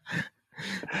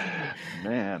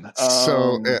 Man.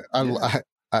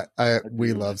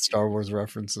 We love Star Wars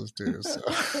references too. So.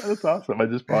 That's awesome. I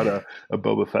just bought a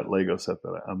Boba Fett Lego set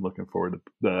that I'm looking forward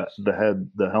to,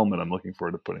 the helmet I'm looking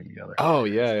forward to putting together. Oh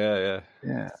yeah.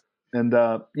 And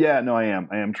I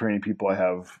am training people. I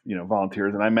have,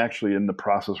 volunteers, and I'm actually in the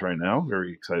process right now,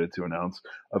 very excited to announce,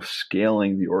 of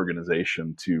scaling the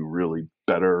organization to really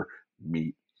better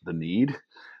meet the need,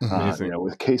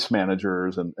 with case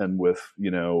managers and with,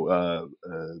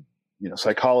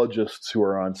 psychologists who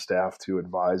are on staff to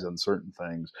advise on certain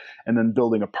things, and then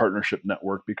building a partnership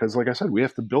network, because like I said, we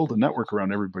have to build a network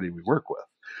around everybody we work with.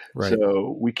 Right.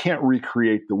 So we can't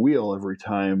recreate the wheel every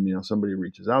time, somebody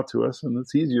reaches out to us, and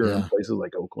it's easier in places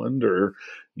like Oakland or,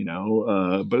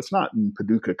 but it's not in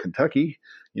Paducah, Kentucky,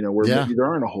 where maybe there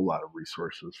aren't a whole lot of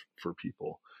resources for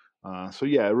people. So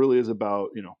it really is about,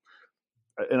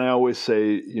 and I always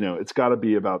say, it's got to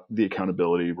be about the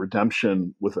accountability.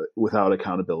 Redemption without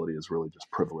accountability is really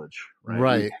just privilege, right?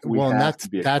 Right. Well, and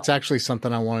that's actually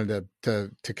something I wanted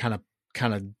to kind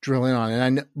of drill in on.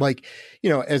 And I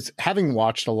as having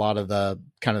watched a lot of the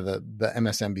kind of the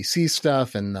MSNBC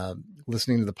stuff and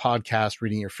listening to the podcast,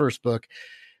 reading your first book,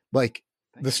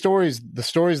 the story's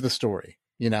the story.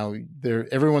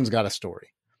 Everyone's got a story.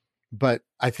 But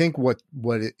I think what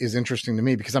is interesting to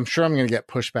me, because I'm sure I'm going to get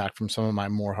pushback from some of my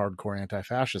more hardcore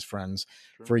anti-fascist friends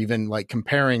for even like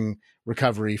comparing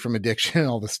recovery from addiction and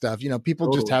all this stuff. You know,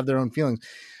 people just have their own feelings.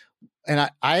 And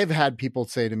I've had people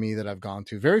say to me that I've gone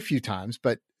to very few times,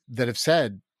 but that have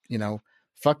said, you know,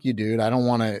 fuck you, dude. I don't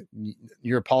want to,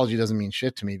 your apology doesn't mean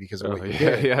shit to me because of what you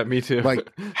did. Yeah, me too.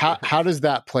 Like, how does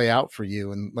that play out for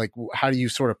you? And like, how do you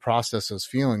sort of process those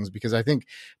feelings? Because I think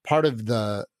part of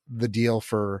the deal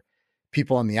for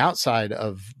people on the outside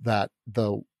of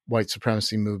the white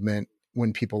supremacy movement,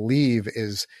 when people leave,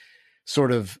 is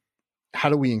sort of, how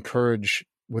do we encourage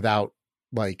without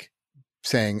like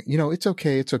saying, you know, it's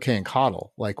okay and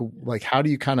coddle, like how do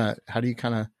you kind of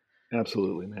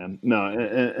Absolutely, man. No,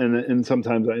 and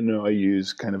sometimes I know I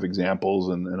use kind of examples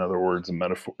and other words and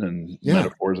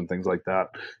metaphors and things like that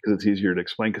because it's easier to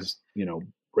explain. Because you know,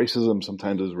 racism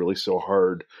sometimes is really so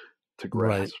hard to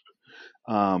grasp.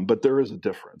 Right. But there is a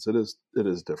difference. It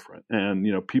is different, and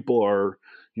you know, people are,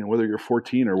 you know, whether you're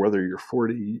 14 or whether you're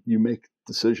 40, you make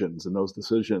decisions, and those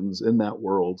decisions in that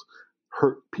world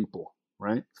hurt people,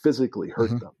 right? Physically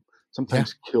hurt them,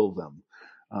 sometimes kill them.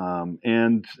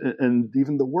 And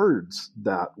even the words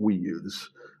that we use,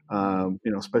 you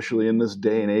know, especially in this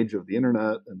day and age of the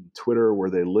internet and Twitter, where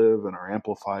they live and are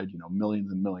amplified, you know,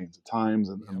 millions and millions of times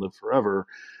and live forever,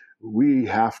 we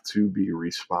have to be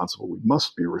responsible. We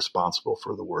must be responsible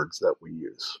for the words that we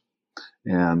use.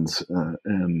 And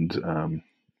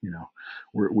you know,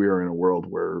 we are in a world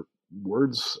where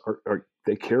words are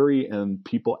they carry and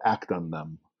people act on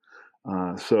them.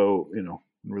 So, you know,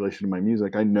 in relation to my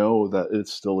music, I know that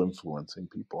it's still influencing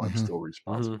people. I'm still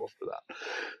responsible for that.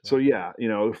 So yeah, you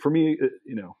know, for me,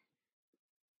 you know,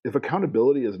 if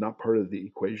accountability is not part of the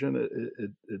equation,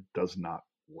 it does not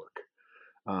work.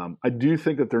 I do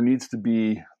think that there needs to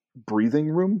be breathing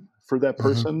room for that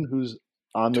person who's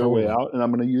on their way out. And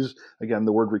I'm going to use again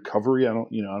the word recovery. I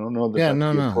don't know that that's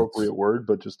the appropriate word,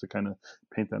 but just to kind of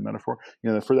paint that metaphor,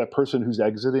 you know, for that person who's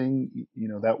exiting, you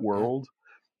know, that world.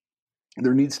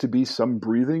 There needs to be some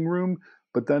breathing room,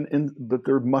 but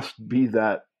there must be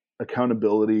that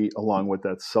accountability along with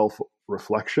that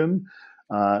self-reflection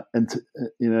and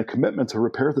in a commitment to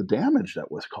repair the damage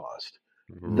that was caused.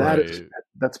 Right.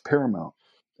 That's paramount.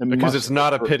 Because it's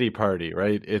not a pity party,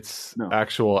 right? It's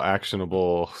actual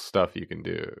actionable stuff you can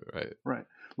do, right? Right.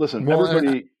 Listen,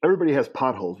 everybody has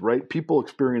potholes, right? People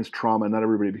experience trauma, not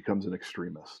everybody becomes an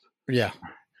extremist. Yeah,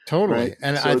 totally. Right?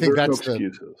 And so I think that's no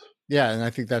excuses. Yeah, and I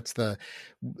think that's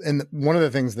and one of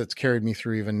the things that's carried me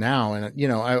through even now, and you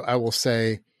know, I will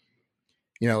say,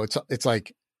 you know, it's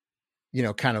like, you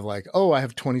know, kind of like, oh, I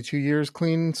have 22 years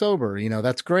clean and sober, you know,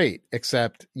 that's great.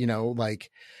 Except, you know,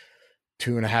 like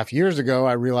 2.5 years ago,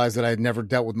 I realized that I had never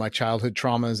dealt with my childhood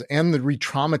traumas and the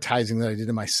re-traumatizing that I did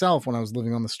to myself when I was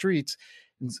living on the streets.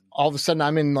 And all of a sudden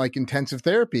I'm in like intensive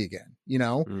therapy again, you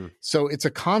know? So it's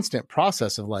a constant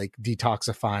process of like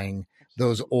detoxifying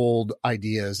those old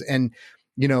ideas. And,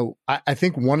 you know, I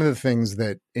think one of the things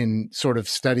that in sort of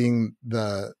studying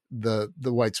the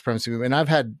white supremacy movement, and I've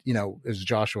had, you know, as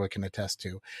Joshua can attest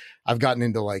to, I've gotten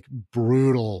into like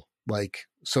brutal, like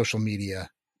social media,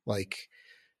 like,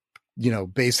 you know,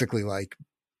 basically like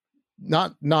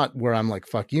not where I'm like,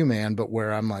 fuck you, man, but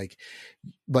where I'm like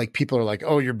people are like,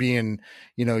 oh, you're being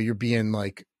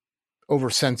like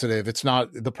oversensitive. It's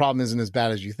not, the problem isn't as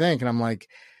bad as you think. And I'm like,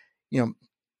 you know,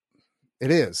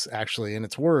 it is actually, and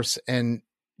it's worse. And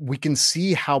we can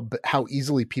see how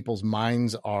easily people's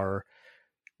minds are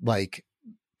like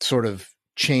sort of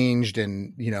changed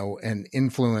and, you know, and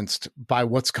influenced by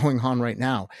what's going on right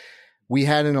now. We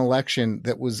had an election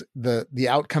that was the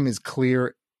outcome is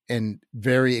clear and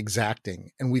very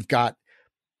exacting. And we've got,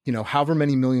 you know, however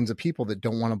many millions of people that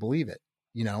don't want to believe it,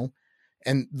 you know,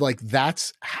 and like,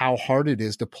 that's how hard it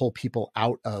is to pull people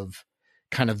out of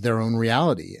kind of their own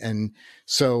reality. And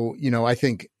so, you know, I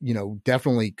think, you know,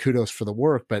 definitely kudos for the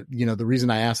work, but, you know, the reason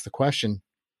I asked the question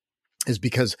is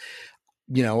because,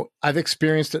 you know, I've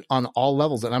experienced it on all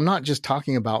levels, and I'm not just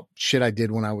talking about shit I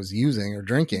did when I was using or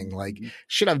drinking, like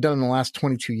shit I've done in the last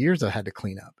 22 years I had to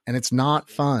clean up, and it's not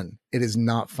fun. It is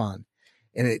not fun.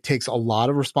 And it takes a lot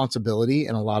of responsibility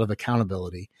and a lot of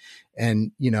accountability.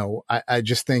 And, you know, I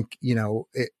just think, you know,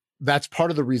 that's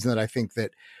part of the reason that I think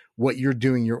that what you're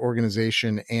doing, your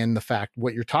organization, and the fact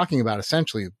what you're talking about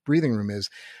essentially breathing room is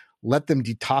let them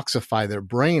detoxify their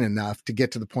brain enough to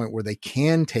get to the point where they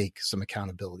can take some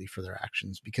accountability for their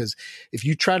actions. Because if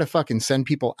you try to fucking send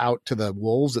people out to the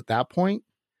wolves at that point,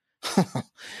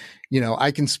 you know,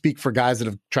 I can speak for guys that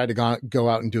have tried to go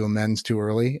out and do amends too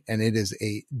early, and it is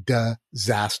a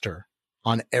disaster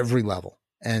on every level.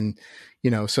 And,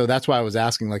 so that's why I was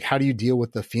asking, like, how do you deal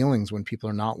with the feelings when people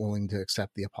are not willing to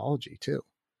accept the apology too?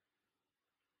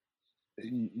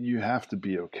 You have to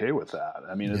be okay with that.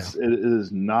 I mean, Yeah. it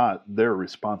is not their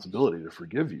responsibility to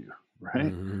forgive you,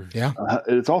 right? Mm-hmm. Yeah.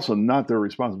 It's also not their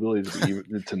responsibility to be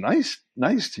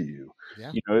nice to you.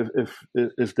 Yeah.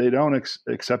 If they don't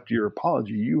accept your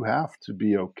apology, you have to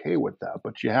be okay with that.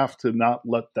 But you have to not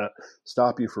let that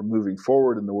stop you from moving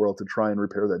forward in the world to try and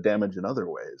repair that damage in other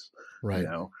ways. Right.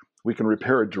 We can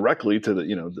repair it directly to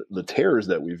the tears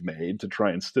that we've made to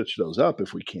try and stitch those up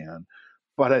if we can.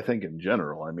 But I think in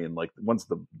general, I mean, like once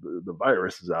the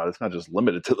virus is out, it's not just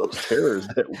limited to those tears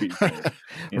that we've made.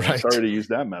 Right. Sorry to use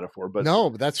that metaphor, but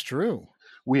no, but that's true.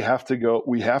 We have to go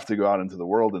out into the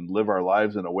world and live our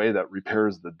lives in a way that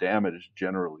repairs the damage,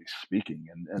 generally speaking,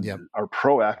 and Yep. are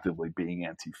proactively being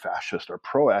anti-fascist, are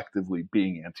proactively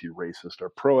being anti-racist,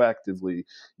 are proactively,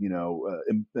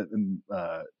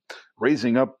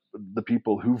 raising up the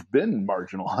people who've been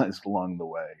marginalized along the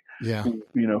way. Yeah.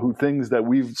 Who things that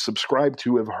we've subscribed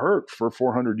to have hurt for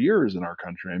 400 years in our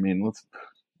country. I mean,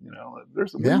 we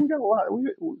got a lot.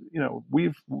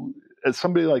 We've as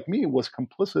somebody like me was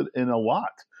complicit in a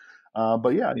lot.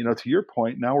 But yeah, to your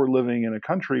point, now we're living in a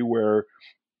country where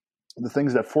the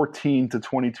things that 14 to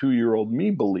 22-year-old me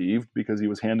believed because he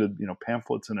was handed,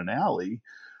 pamphlets in an alley.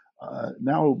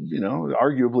 Now,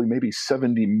 arguably maybe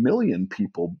 70 million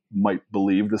people might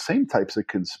believe the same types of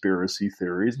conspiracy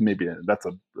theories. Maybe that's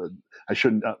I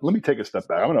shouldn't, let me take a step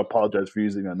back. I'm going to apologize for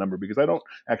using that number because I don't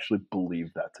actually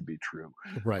believe that to be true.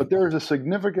 Right. But there is a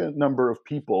significant number of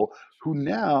people who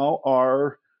now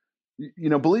are,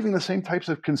 believing the same types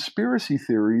of conspiracy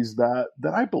theories that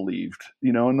I believed,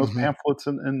 in those Mm-hmm. pamphlets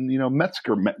and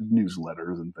Metzger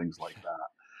newsletters and things like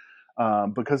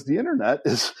that. Because the internet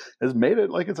has made it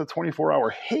like it's a 24-hour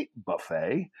hate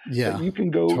buffet that you can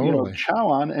go, totally. chow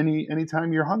on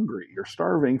anytime you're hungry, you're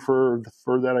starving for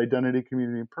that identity,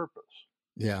 community, and purpose.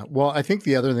 Yeah. Well, I think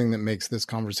the other thing that makes this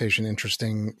conversation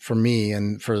interesting for me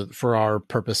and for our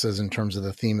purposes in terms of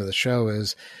the theme of the show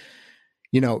is,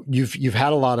 you've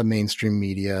had a lot of mainstream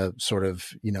media sort of,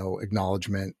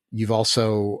 acknowledgement. You've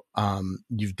also,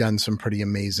 you've done some pretty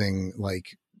amazing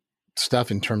like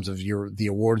stuff in terms of the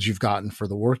awards you've gotten for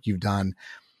the work you've done.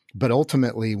 But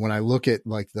ultimately, when I look at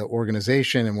like the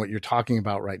organization and what you're talking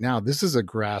about right now, this is a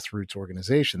grassroots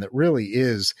organization that really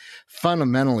is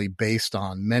fundamentally based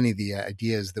on many of the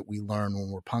ideas that we learn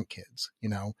when we're punk kids.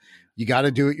 You got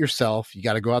to do it yourself. You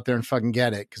got to go out there and fucking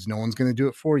get it because no one's going to do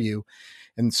it for you.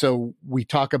 And so we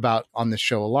talk about on this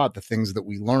show a lot, the things that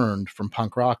we learned from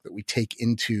punk rock that we take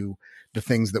into the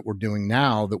things that we're doing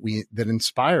now that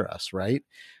inspire us. Right.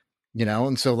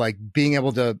 And so like being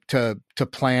able to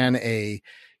plan a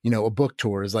book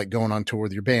tour is like going on tour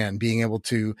with your band. Being able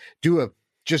to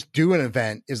do an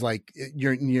event is like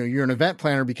you're an event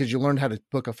planner because you learned how to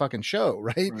book a fucking show,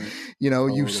 right?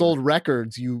 You sold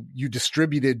records, you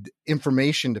distributed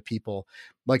information to people.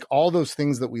 Like all those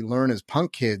things that we learn as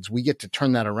punk kids, we get to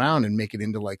turn that around and make it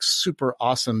into like super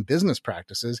awesome business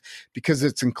practices because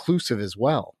it's inclusive as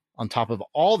well on top of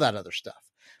all that other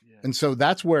stuff. Yeah. And so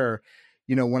that's where,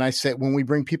 when we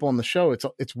bring people on the show,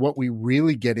 it's what we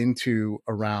really get into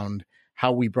around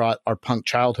how we brought our punk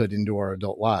childhood into our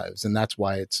adult lives. And that's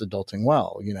why it's Adulting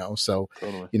Well, so,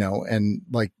 totally. And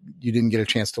like you didn't get a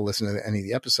chance to listen to any of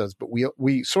the episodes, but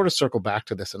we sort of circle back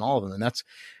to this in all of them. And that's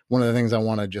one of the things I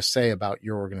want to just say about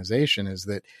your organization is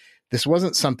that this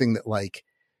wasn't something that like,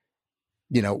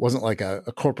 it wasn't like a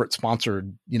corporate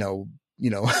sponsored,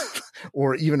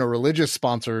 or even a religious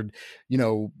sponsored,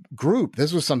 group.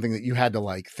 This was something that you had to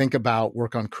like think about,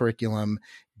 work on curriculum,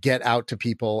 get out to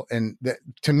people. And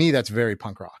to me, that's very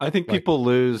punk rock. I think people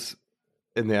lose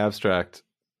in the abstract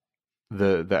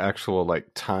the actual like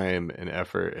time and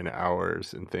effort and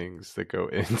hours and things that go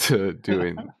into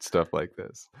doing stuff like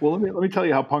this. Well, let me tell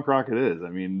you how punk rock it is. I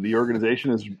mean, the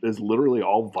organization is literally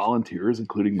all volunteers,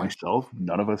 including myself.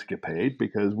 None of us get paid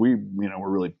because we're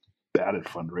really bad at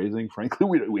fundraising. Frankly,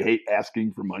 we hate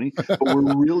asking for money, but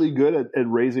we're really good at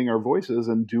raising our voices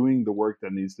and doing the work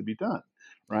that needs to be done.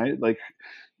 Right? Like,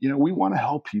 we want to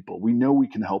help people. We know we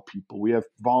can help people. We have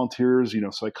volunteers,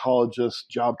 psychologists,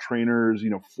 job trainers,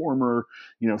 former,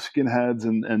 skinheads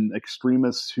and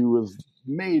extremists who have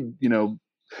made,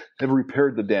 have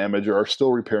repaired the damage or are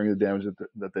still repairing the damage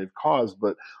that they've caused,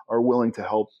 but are willing to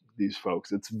help these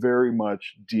folks. It's very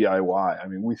much DIY. I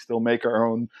mean, we still make our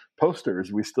own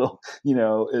posters. We still,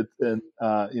 and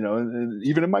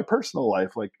even in my personal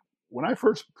life, like when I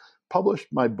first published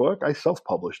my book, I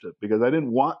self-published it because I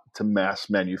didn't want to mass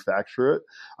manufacture it.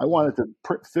 I wanted to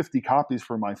print 50 copies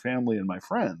for my family and my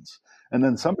friends. And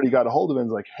then somebody got a hold of it and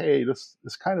was like, hey, this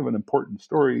is kind of an important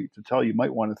story to tell. You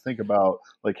might want to think about,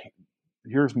 like,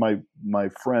 here's my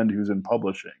friend who's in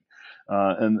publishing.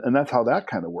 And that's how that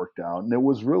kind of worked out. And it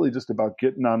was really just about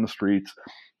getting on the streets,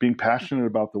 being passionate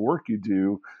about the work you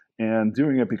do, and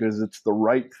doing it because it's the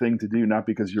right thing to do, not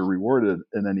because you're rewarded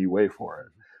in any way for it.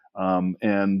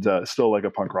 Still, like a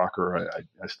punk rocker,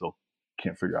 I still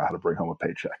can't figure out how to bring home a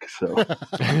paycheck. So,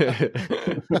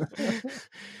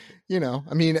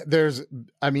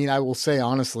 I will say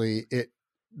honestly,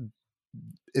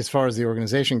 as far as the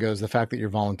organization goes, the fact that you're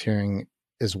volunteering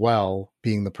as well,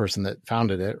 being the person that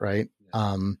founded it, right?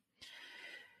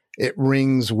 It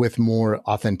rings with more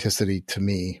authenticity to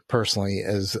me personally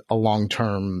as a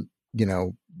long-term,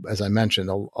 as I mentioned,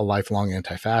 a lifelong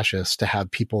anti-fascist, to have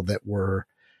people that were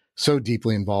so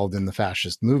deeply involved in the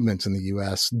fascist movements in the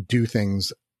US do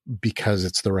things because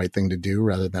it's the right thing to do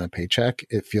rather than a paycheck.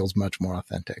 It feels much more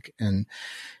authentic. And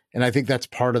I think that's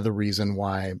part of the reason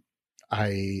why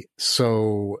I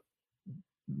so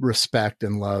respect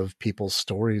and love people's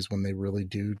stories when they really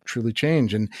do truly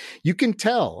change. And you can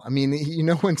tell,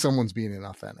 when someone's being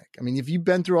inauthentic. If you've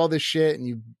been through all this shit and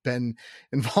you've been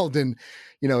involved in,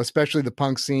 especially the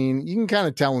punk scene, you can kind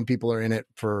of tell when people are in it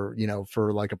for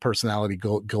like a personality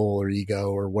goal or ego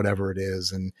or whatever it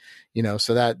is. And,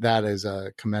 so that is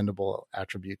a commendable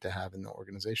attribute to have in the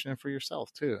organization and for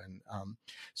yourself too. And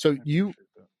so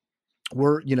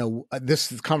we're,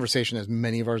 this conversation, as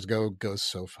many of ours goes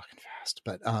so fucking fast,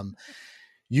 but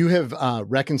you have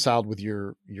reconciled with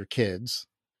your kids,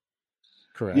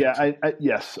 correct? Yeah,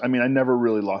 yes. I never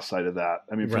really lost sight of that.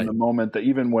 From the moment that,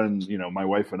 even when, my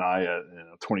wife and I at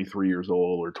 23 years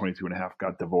old or 22 and a half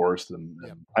got divorced, and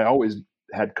I always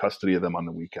had custody of them on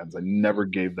the weekends. I never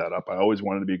gave that up. I always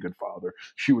wanted to be a good father.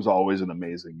 She was always an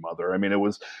amazing mother. I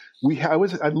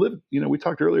lived, we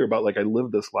talked earlier about, like, I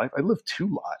lived this life. I lived two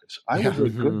lives. I was a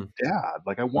good dad.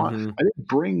 Like, I didn't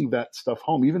bring that stuff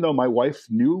home, even though my wife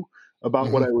knew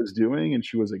about what I was doing and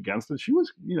she was against it. She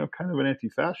was, kind of an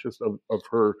anti-fascist of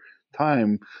her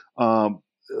time.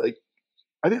 Like,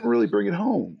 I didn't really bring it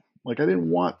home. Like, I didn't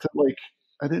want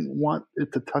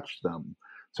it to touch them.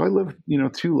 So I lived,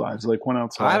 two lives, like one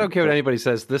outside. I don't care what anybody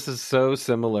says. This is so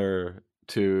similar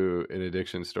to an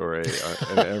addiction story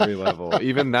at every level.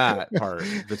 Even that part,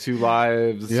 the two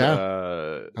lives.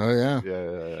 Yeah.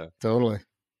 Yeah. Totally.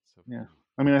 Yeah.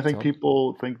 I think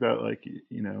people think that, like,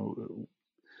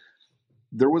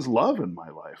 there was love in my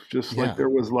life, just like there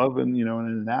was love in, in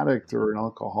an addict or an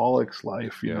alcoholic's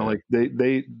life. Like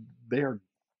they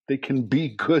can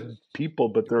be good people,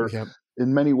 but they're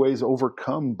in many ways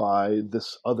overcome by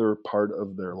this other part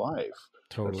of their life.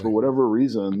 Totally. That, for whatever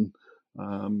reason,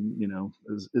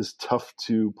 is tough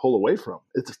to pull away from.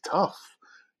 It's tough,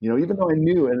 even though I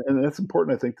knew, and that's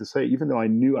important, I think, to say, even though I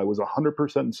knew, I was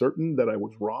 100% certain that I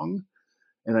was wrong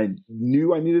and I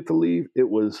knew I needed to leave, it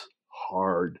was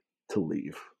hard to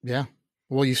leave. Yeah.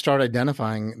 Well, you start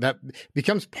identifying that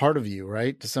becomes part of you,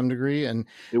 right? To some degree. And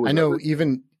I know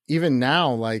even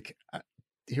now, like,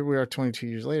 here we are 22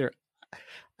 years later,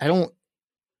 I don't,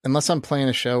 unless I'm playing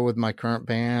a show with my current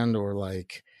band or,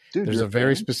 like, there's a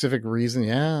very specific reason.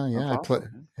 Yeah.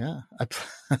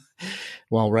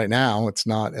 Well, right now it's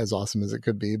not as awesome as it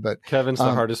could be, but Kevin's the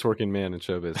hardest working man in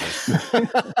show business.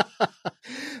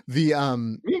 Me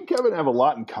and Kevin have a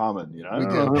lot in common. We I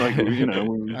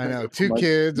know, two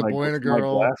kids, a boy and a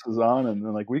girl. My glasses on, and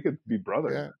then, like, we could be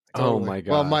brothers. Yeah. Totally. Oh my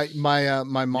god! Well,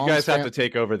 my mom's, you guys have to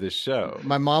take over this show.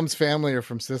 My mom's family are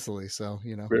from Sicily, so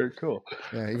Very cool.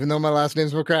 Yeah, even though my last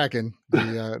name's McCracken,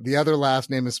 the other last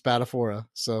name is Spadafora.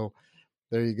 So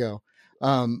there you go.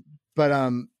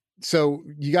 So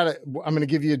you got to. I'm going to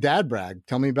give you a dad brag.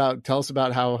 Tell us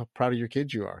about how proud of your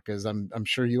kids you are, because I'm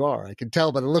sure you are. I could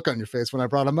tell by the look on your face when I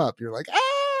brought them up. You're like,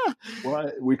 ah.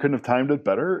 Well, we couldn't have timed it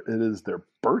better. It is their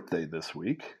birthday this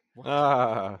week.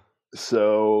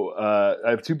 So I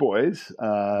have two boys.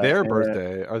 Their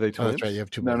birthday, are they twins? Oh, that's right. You have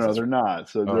two boys. No, they're not.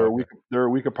 So they're a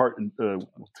week apart, 2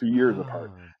 years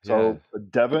apart. So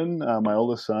Devin, my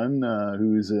oldest son,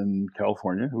 who's in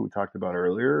California, who we talked about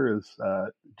earlier, is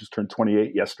just turned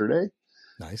 28 yesterday.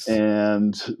 Nice.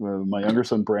 And my younger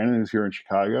son Brandon, who's here in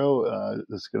Chicago,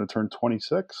 is going to turn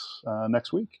 26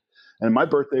 next week. And my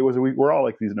birthday was a week. We're all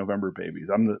like these November babies.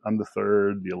 I'm the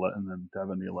third, the 11th, and then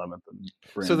Devin the 11th. And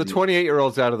Brandon, so the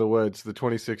 28-year-old's out of the woods. The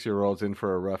 26-year-old's in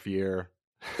for a rough year.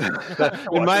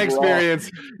 In my experience,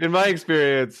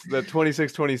 the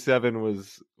 26, 27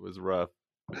 was rough.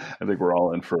 I think we're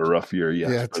all in for a rough year. Yes,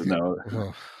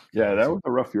 that was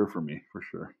a rough year for me, for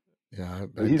sure. Yeah,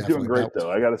 He's doing definitely. great, though.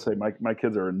 I got to say, my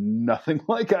kids are nothing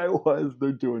like I was.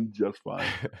 They're doing just fine.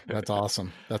 That's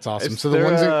awesome. That's awesome. Is So there the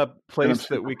ones a And I'm place that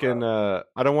super we can? proud.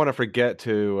 I don't want to forget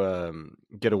to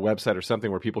get a website or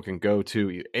something where people can go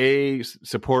to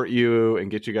support you and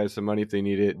get you guys some money if they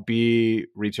need it. B,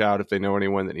 reach out if they know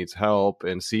anyone that needs help,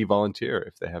 and C, volunteer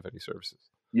if they have any services.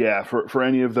 Yeah, for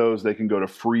any of those, they can go to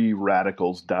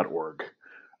freeradicals.org.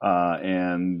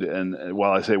 And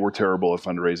while I say we're terrible at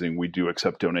fundraising, we do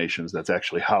accept donations. That's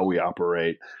actually how we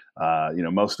operate.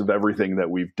 Most of everything that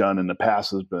we've done in the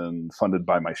past has been funded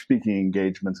by my speaking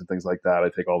engagements and things like that. I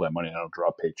take all that money and I don't draw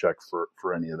a paycheck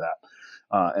for any of that.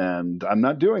 And I'm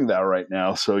not doing that right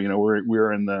now. So,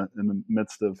 we're in the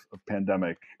midst of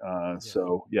pandemic.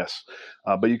 So yes,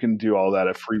 but you can do all that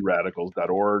at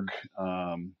freeradicals.org.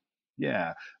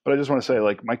 Yeah. But I just want to say,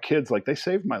 like, my kids, like, they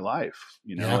saved my life,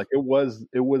 like it was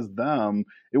them.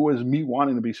 It was me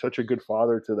wanting to be such a good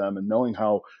father to them and knowing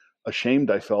how ashamed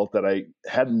I felt that I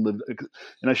hadn't lived.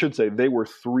 And I should say they were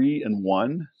 3 and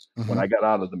 1 when I got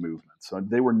out of the movement. So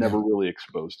they were never really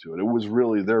exposed to it. It was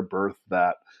really their birth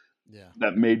that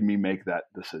made me make that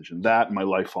decision. That and my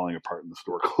life falling apart and the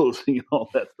store closing and all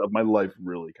that stuff. My life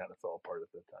really kind of fell apart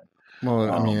at that time.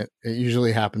 Well, I mean, it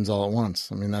usually happens all at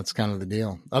once. I mean, that's kind of the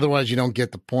deal. Otherwise, you don't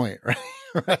get the point, right?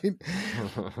 Right.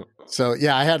 So,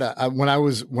 yeah, I had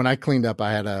when I cleaned up,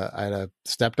 I had a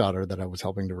stepdaughter that I was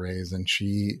helping to raise, and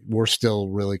we're still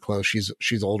really close.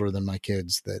 She's older than my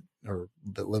kids that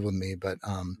live with me, but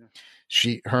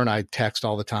her and I text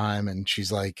all the time, and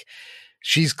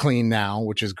she's clean now,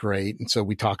 which is great. And so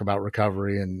we talk about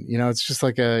recovery, and, it's just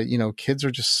like kids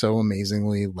are just so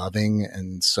amazingly loving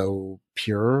and so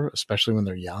pure, especially when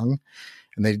they're young.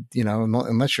 And they,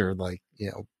 unless you're like,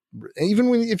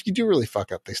 even if you do really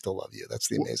fuck up, they still love you. That's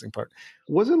the amazing part.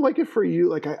 Wasn't like it for you.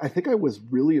 Like, I think I was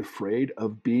really afraid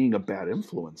of being a bad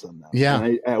influence on them. Yeah,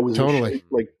 and I was totally ashamed,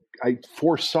 like, I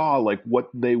foresaw like what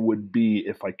they would be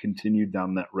if I continued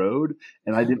down that road,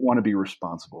 and I didn't want to be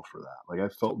responsible for that. Like, I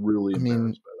felt really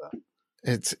embarrassed by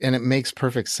that. And it makes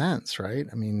perfect sense, right?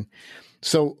 I mean,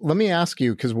 so let me ask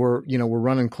you, because we're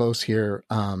running close here.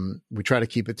 We try to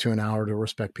keep it to an hour to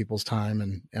respect people's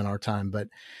time and our time. But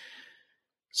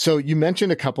so you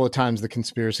mentioned a couple of times the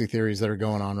conspiracy theories that are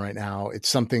going on right now. It's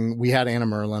something we had Anna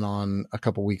Merlin on a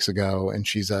couple weeks ago, and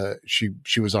she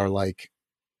was our, like,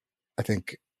 I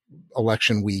think,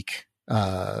 election week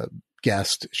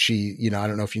guest. She, I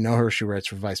don't know if you know her, she writes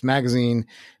for Vice magazine,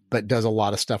 but does a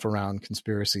lot of stuff around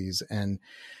conspiracies. And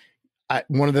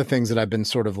one of the things that I've been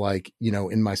sort of like,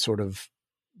 in my sort of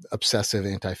obsessive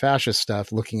anti-fascist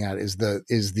stuff looking at is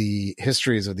the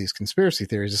histories of these conspiracy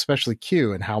theories, especially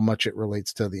Q, and how much it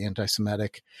relates to the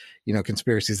anti-Semitic,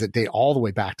 conspiracies that date all the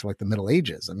way back to like the Middle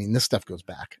Ages. I mean, this stuff goes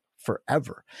back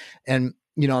forever. And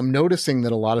I'm noticing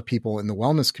that a lot of people in the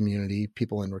wellness community,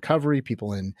 people in recovery,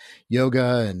 people in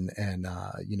yoga and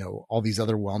all these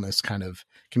other wellness kind of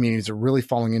communities are really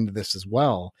falling into this as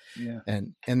well. Yeah.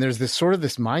 And there's this sort of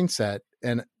this mindset,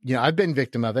 and, I've been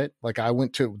victim of it. Like,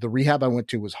 the rehab I went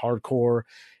to was hardcore.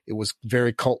 It was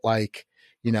very cult-like,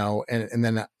 and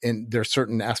then there's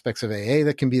certain aspects of AA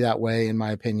that can be that way, in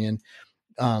my opinion.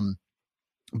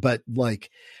 But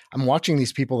like, I'm watching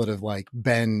these people that have like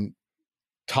been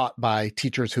taught by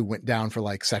teachers who went down for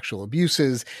like sexual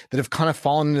abuses, that have kind of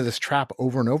fallen into this trap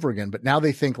over and over again. But now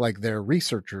they think like they're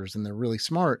researchers and they're really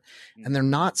smart, and they're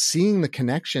not seeing the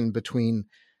connection between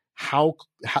how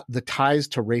the ties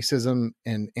to racism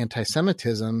and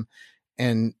anti-Semitism.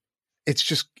 And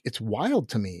it's wild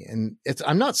to me. And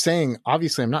I'm not saying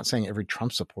every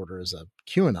Trump supporter is a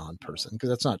QAnon person, because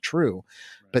that's not true.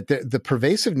 But the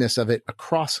pervasiveness of it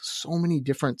across so many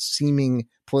different seeming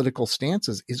political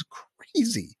stances is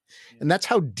crazy. And that's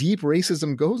how deep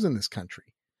racism goes in this country.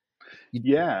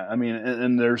 Yeah, I mean,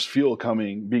 and there's fuel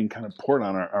being kind of poured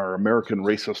on our American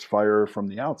racist fire from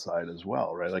the outside as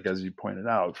well, right? Like, as you pointed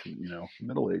out, from,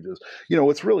 Middle Ages.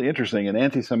 What's really interesting, and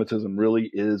anti-Semitism really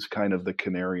is kind of the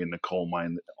canary in the coal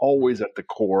mine, always at the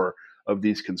core of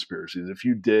these conspiracies. If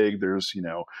you dig, there's,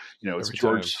 it's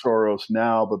George Soros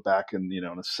now, but back in, in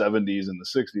the 70s and the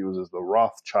 60s, it was the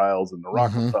Rothschilds and the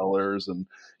Rockefellers, and,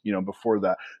 before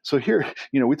that. So here,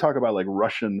 we talk about like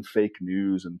Russian fake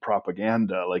news and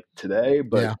propaganda like today,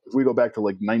 but if we go back to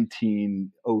like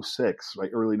 1906,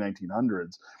 like early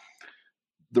 1900s,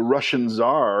 the Russian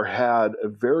Tsar had a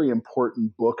very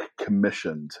important book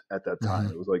commissioned at that time.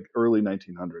 It was like early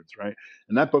 1900s, right?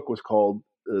 And that book was called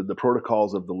The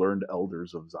Protocols of the Learned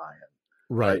Elders of Zion.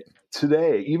 Right.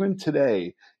 Today, even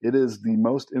today, it is the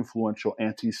most influential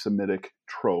anti-Semitic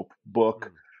trope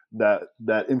book that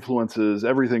influences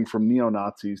everything from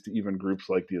neo-Nazis to even groups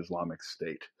like the Islamic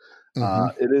State.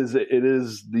 It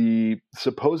is the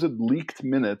supposed leaked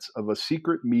minutes of a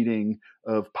secret meeting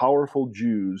of powerful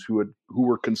Jews who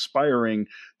were conspiring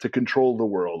to control the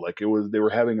world. Like they were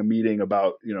having a meeting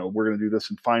about, we're going to do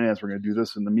this in finance, we're going to do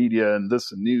this in the media, and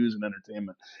this in news and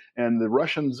entertainment. And the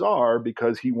Russian Tsar,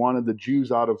 because he wanted the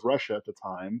Jews out of Russia at the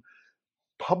time,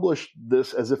 published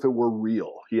this as if it were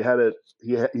real. He had it.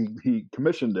 He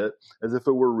commissioned it as if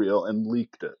it were real and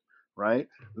leaked it. Right.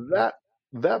 That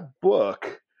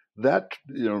book. That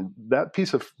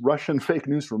piece of Russian fake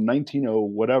news from 1900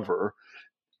 whatever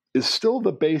is still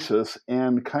the basis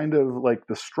and kind of like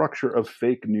the structure of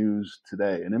fake news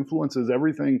today, and influences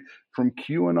everything from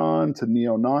QAnon to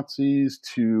neo-Nazis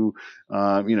to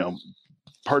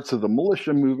parts of the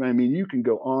militia movement. I mean, you can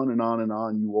go on and on and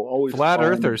on. You will always flat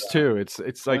earthers too.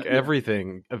 It's like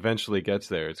everything eventually gets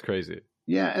there. It's crazy.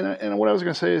 Yeah, and what I was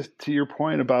going to say is, to your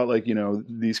point about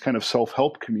these kind of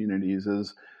self-help communities,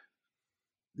 is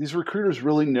these recruiters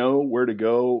really know where to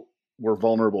go, where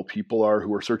vulnerable people are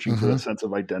who are searching for a sense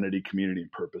of identity, community,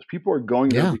 and purpose. People are going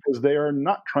there because they are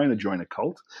not trying to join a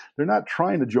cult. They're not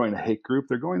trying to join a hate group.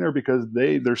 They're going there because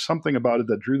there's something about it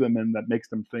that drew them in, that makes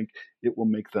them think it will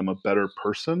make them a better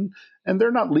person. And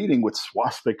they're not leading with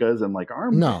swastikas and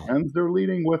armbands. They're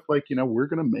leading with we're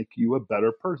going to make you a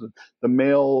better person. The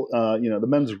the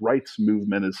men's rights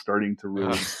movement is starting to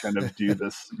really kind of do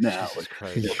this now.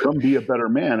 Come be a better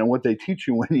man. And what they teach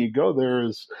you when you go there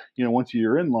is, once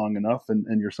you're in long enough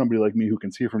and you're somebody like me who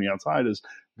can see it from the outside, is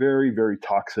very, very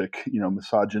toxic,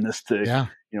 misogynistic,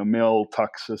 male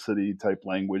toxicity type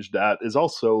language that is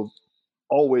also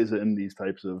always in these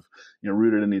types of,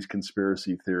 rooted in these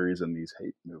conspiracy theories and these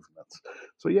hate movements.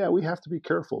 So yeah, we have to be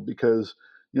careful because,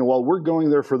 while we're going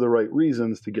there for the right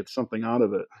reasons to get something out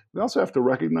of it, we also have to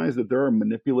recognize that there are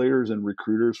manipulators and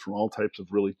recruiters from all types of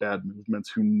really bad movements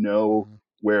who know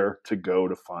where to go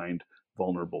to find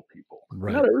vulnerable people.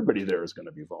 Right. Not everybody there is going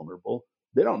to be vulnerable.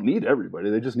 They don't need everybody.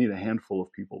 They just need a handful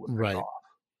of people to pick off.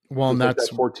 Well, and that's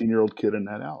that 14-year-old kid in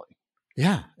that alley.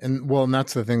 Yeah. And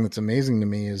that's the thing that's amazing to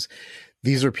me is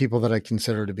these are people that I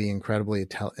consider to be incredibly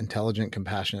intelligent,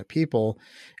 compassionate people.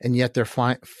 And yet they're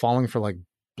falling for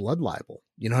blood libel.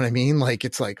 You know what I mean?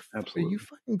 It's Absolutely. Are you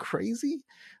fucking crazy?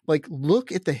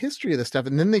 Look at the history of this stuff.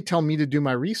 And then they tell me to do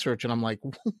my research. And I'm like,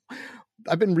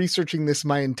 I've been researching this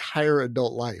my entire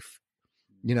adult life,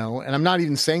 and I'm not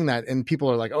even saying that. And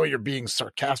people are like, oh, you're being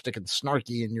sarcastic and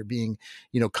snarky and you're being,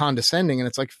 condescending. And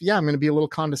it's yeah, I'm going to be a little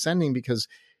condescending because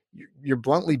you're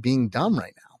bluntly being dumb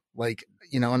right now.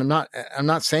 And I'm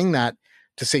not saying that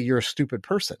to say you're a stupid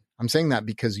person. I'm saying that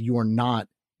because you are not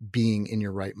being in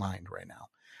your right mind right now.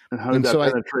 And how did that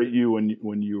penetrate you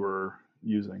when you were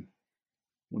using?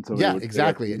 Yeah,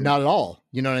 exactly. Not at all.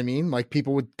 You know what I mean?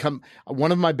 People would come.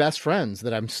 One of my best friends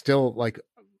that I'm still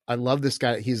I love this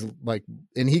guy. He's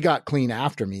and he got clean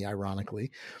after me,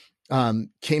 ironically.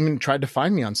 Came and tried to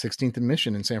find me on 16th and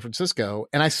Mission in San Francisco.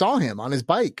 And I saw him on his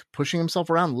bike, pushing himself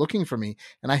around, looking for me.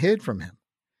 And I hid from him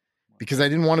because I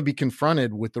didn't want to be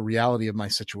confronted with the reality of my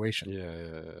situation.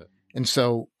 Yeah. And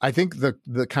so I think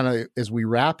the kind of, as we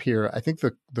wrap here, I think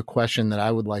the question that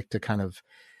I would like to kind of,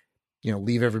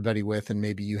 leave everybody with, and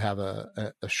maybe you have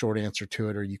a short answer to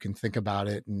it, or you can think about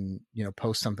it and,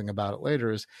 post something about it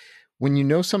later, is when you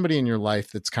know somebody in your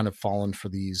life that's kind of fallen for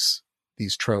these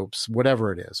tropes,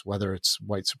 whatever it is, whether it's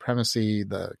white supremacy,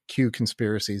 the Q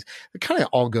conspiracies, they kind of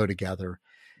all go together,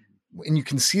 and you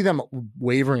can see them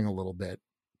wavering a little bit.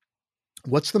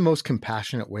 What's the most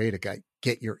compassionate way to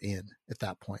get your in at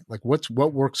that point?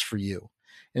 What works for you?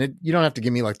 And you don't have to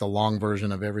give me the long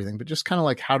version of everything, but just kind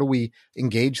of how do we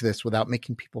engage this without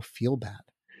making people feel bad?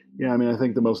 Yeah, I mean, I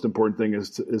think the most important thing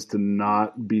is to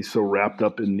not be so wrapped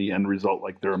up in the end result,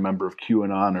 like they're a member of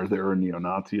QAnon or they're a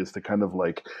neo-Nazi, is to kind of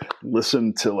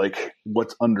listen to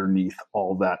what's underneath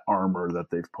all that armor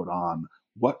that they've put on.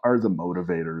 What are the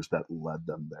motivators that led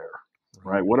them there,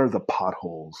 right? What are the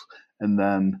potholes? And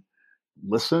then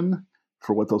listen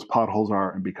for what those potholes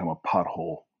are and become a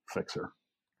pothole fixer.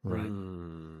 Right.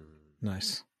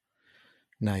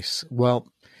 Nice. Well,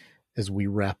 as we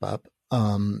wrap up,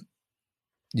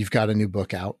 you've got a new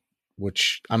book out,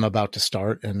 which I'm about to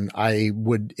start. And I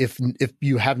would, if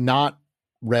you have not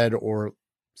read or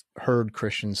heard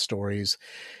Christian's stories,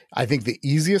 I think the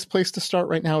easiest place to start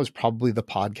right now is probably the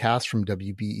podcast from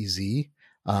WBEZ,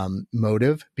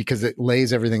 Motive, because it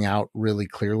lays everything out really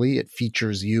clearly. It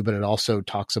features you, but it also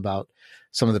talks about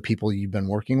some of the people you've been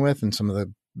working with and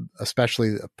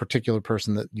especially a particular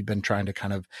person that you've been trying to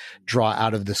kind of draw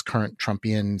out of this current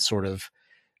Trumpian sort of,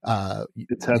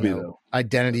 it's heavy though.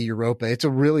 Identity Europa. It's a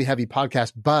really heavy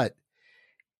podcast, but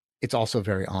it's also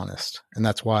very honest. And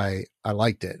that's why I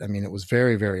liked it. I mean, it was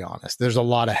very, very honest. There's a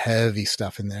lot of heavy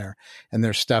stuff in there. And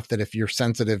there's stuff that if you're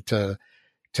sensitive to,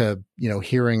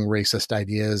 hearing racist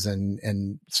ideas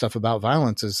and stuff about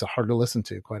violence is hard to listen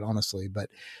to, quite honestly, but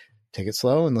take it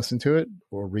slow and listen to it,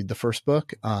 or read the first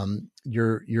book.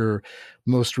 Your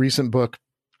most recent book,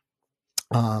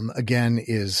 again,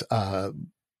 is,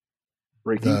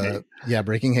 Breaking Hate. Yeah,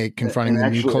 Breaking Hate, confronting the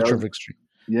new culture of extreme.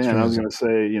 Yeah, and I was going to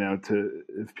say,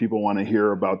 if people want to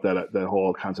hear about that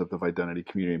whole concept of identity,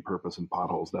 community, and purpose, and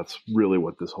potholes, that's really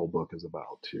what this whole book is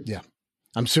about too. Yeah,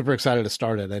 I'm super excited to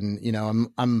start it, and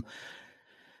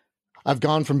I've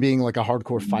gone from being like a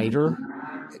hardcore fighter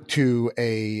to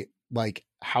a like,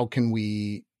 how can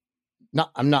we?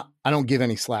 I don't give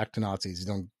any slack to Nazis.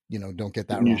 Don't get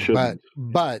that wrong.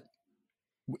 But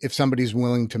if somebody's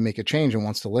willing to make a change and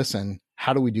wants to listen,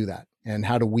 how do we do that? And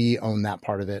how do we own that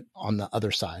part of it on the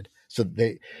other side so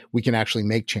we can actually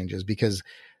make changes? Because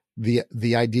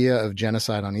the idea of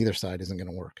genocide on either side isn't going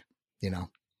to work, Yeah.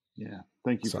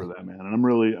 Thank you for that, man. And I'm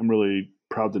really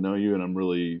proud to know you. And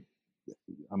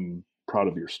I'm proud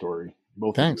of your story.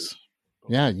 Both. Thanks.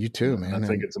 Yeah. You too, man. And I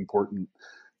think it's important,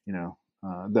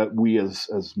 that we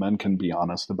as men can be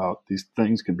honest about these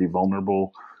things, can be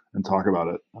vulnerable and talk about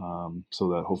it. So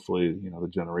that hopefully, the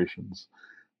generations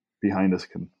behind us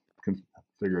can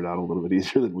figure it out a little bit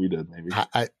easier than we did, maybe.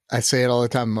 I say it all the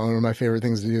time. One of my favorite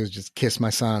things to do is just kiss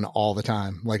my son all the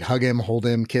time. Like, hug him, hold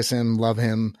him, kiss him, love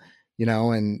him,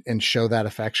 and show that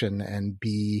affection and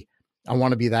I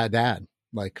want to be that dad,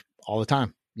 like, all the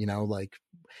time, like,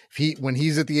 when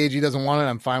he's at the age he doesn't want it,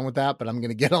 I'm fine with that, but I'm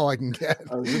going to get all I can get.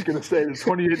 I was just going to say, the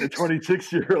 28 to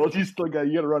 26-year-olds, you got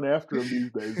to run after them these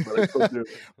days, but I still do.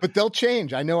 But they'll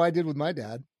change. I know I did with my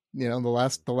dad.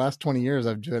 The last 20 years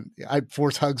I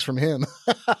force hugs from him.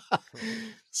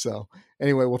 So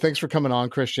anyway, well, thanks for coming on,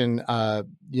 Christian.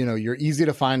 You're easy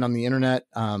to find on the internet.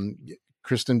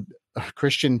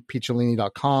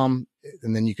 ChristianPicciolini.com.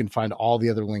 And then you can find all the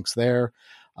other links there.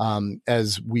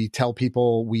 As we tell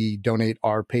people, we donate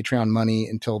our Patreon money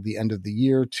until the end of the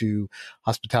year to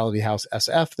Hospitality House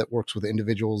SF, that works with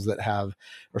individuals that are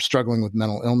struggling with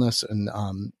mental illness and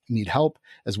need help,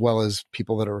 as well as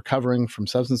people that are recovering from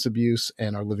substance abuse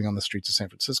and are living on the streets of San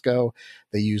Francisco.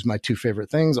 They use my two favorite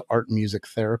things, art and music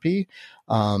therapy,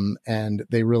 and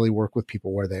they really work with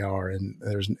people where they are. And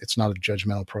it's not a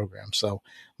judgmental program. So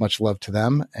much love to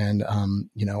them. And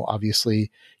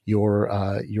obviously your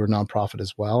nonprofit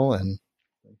as well. And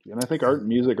thank you. And I think art and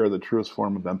music are the truest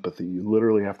form of empathy. You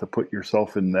literally have to put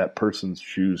yourself in that person's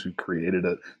shoes who created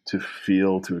it, to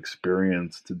feel, to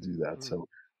experience, to do that. So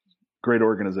great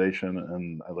organization,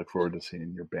 and I look forward to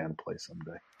seeing your band play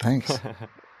someday. Thanks.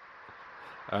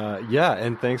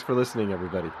 And thanks for listening,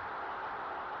 everybody.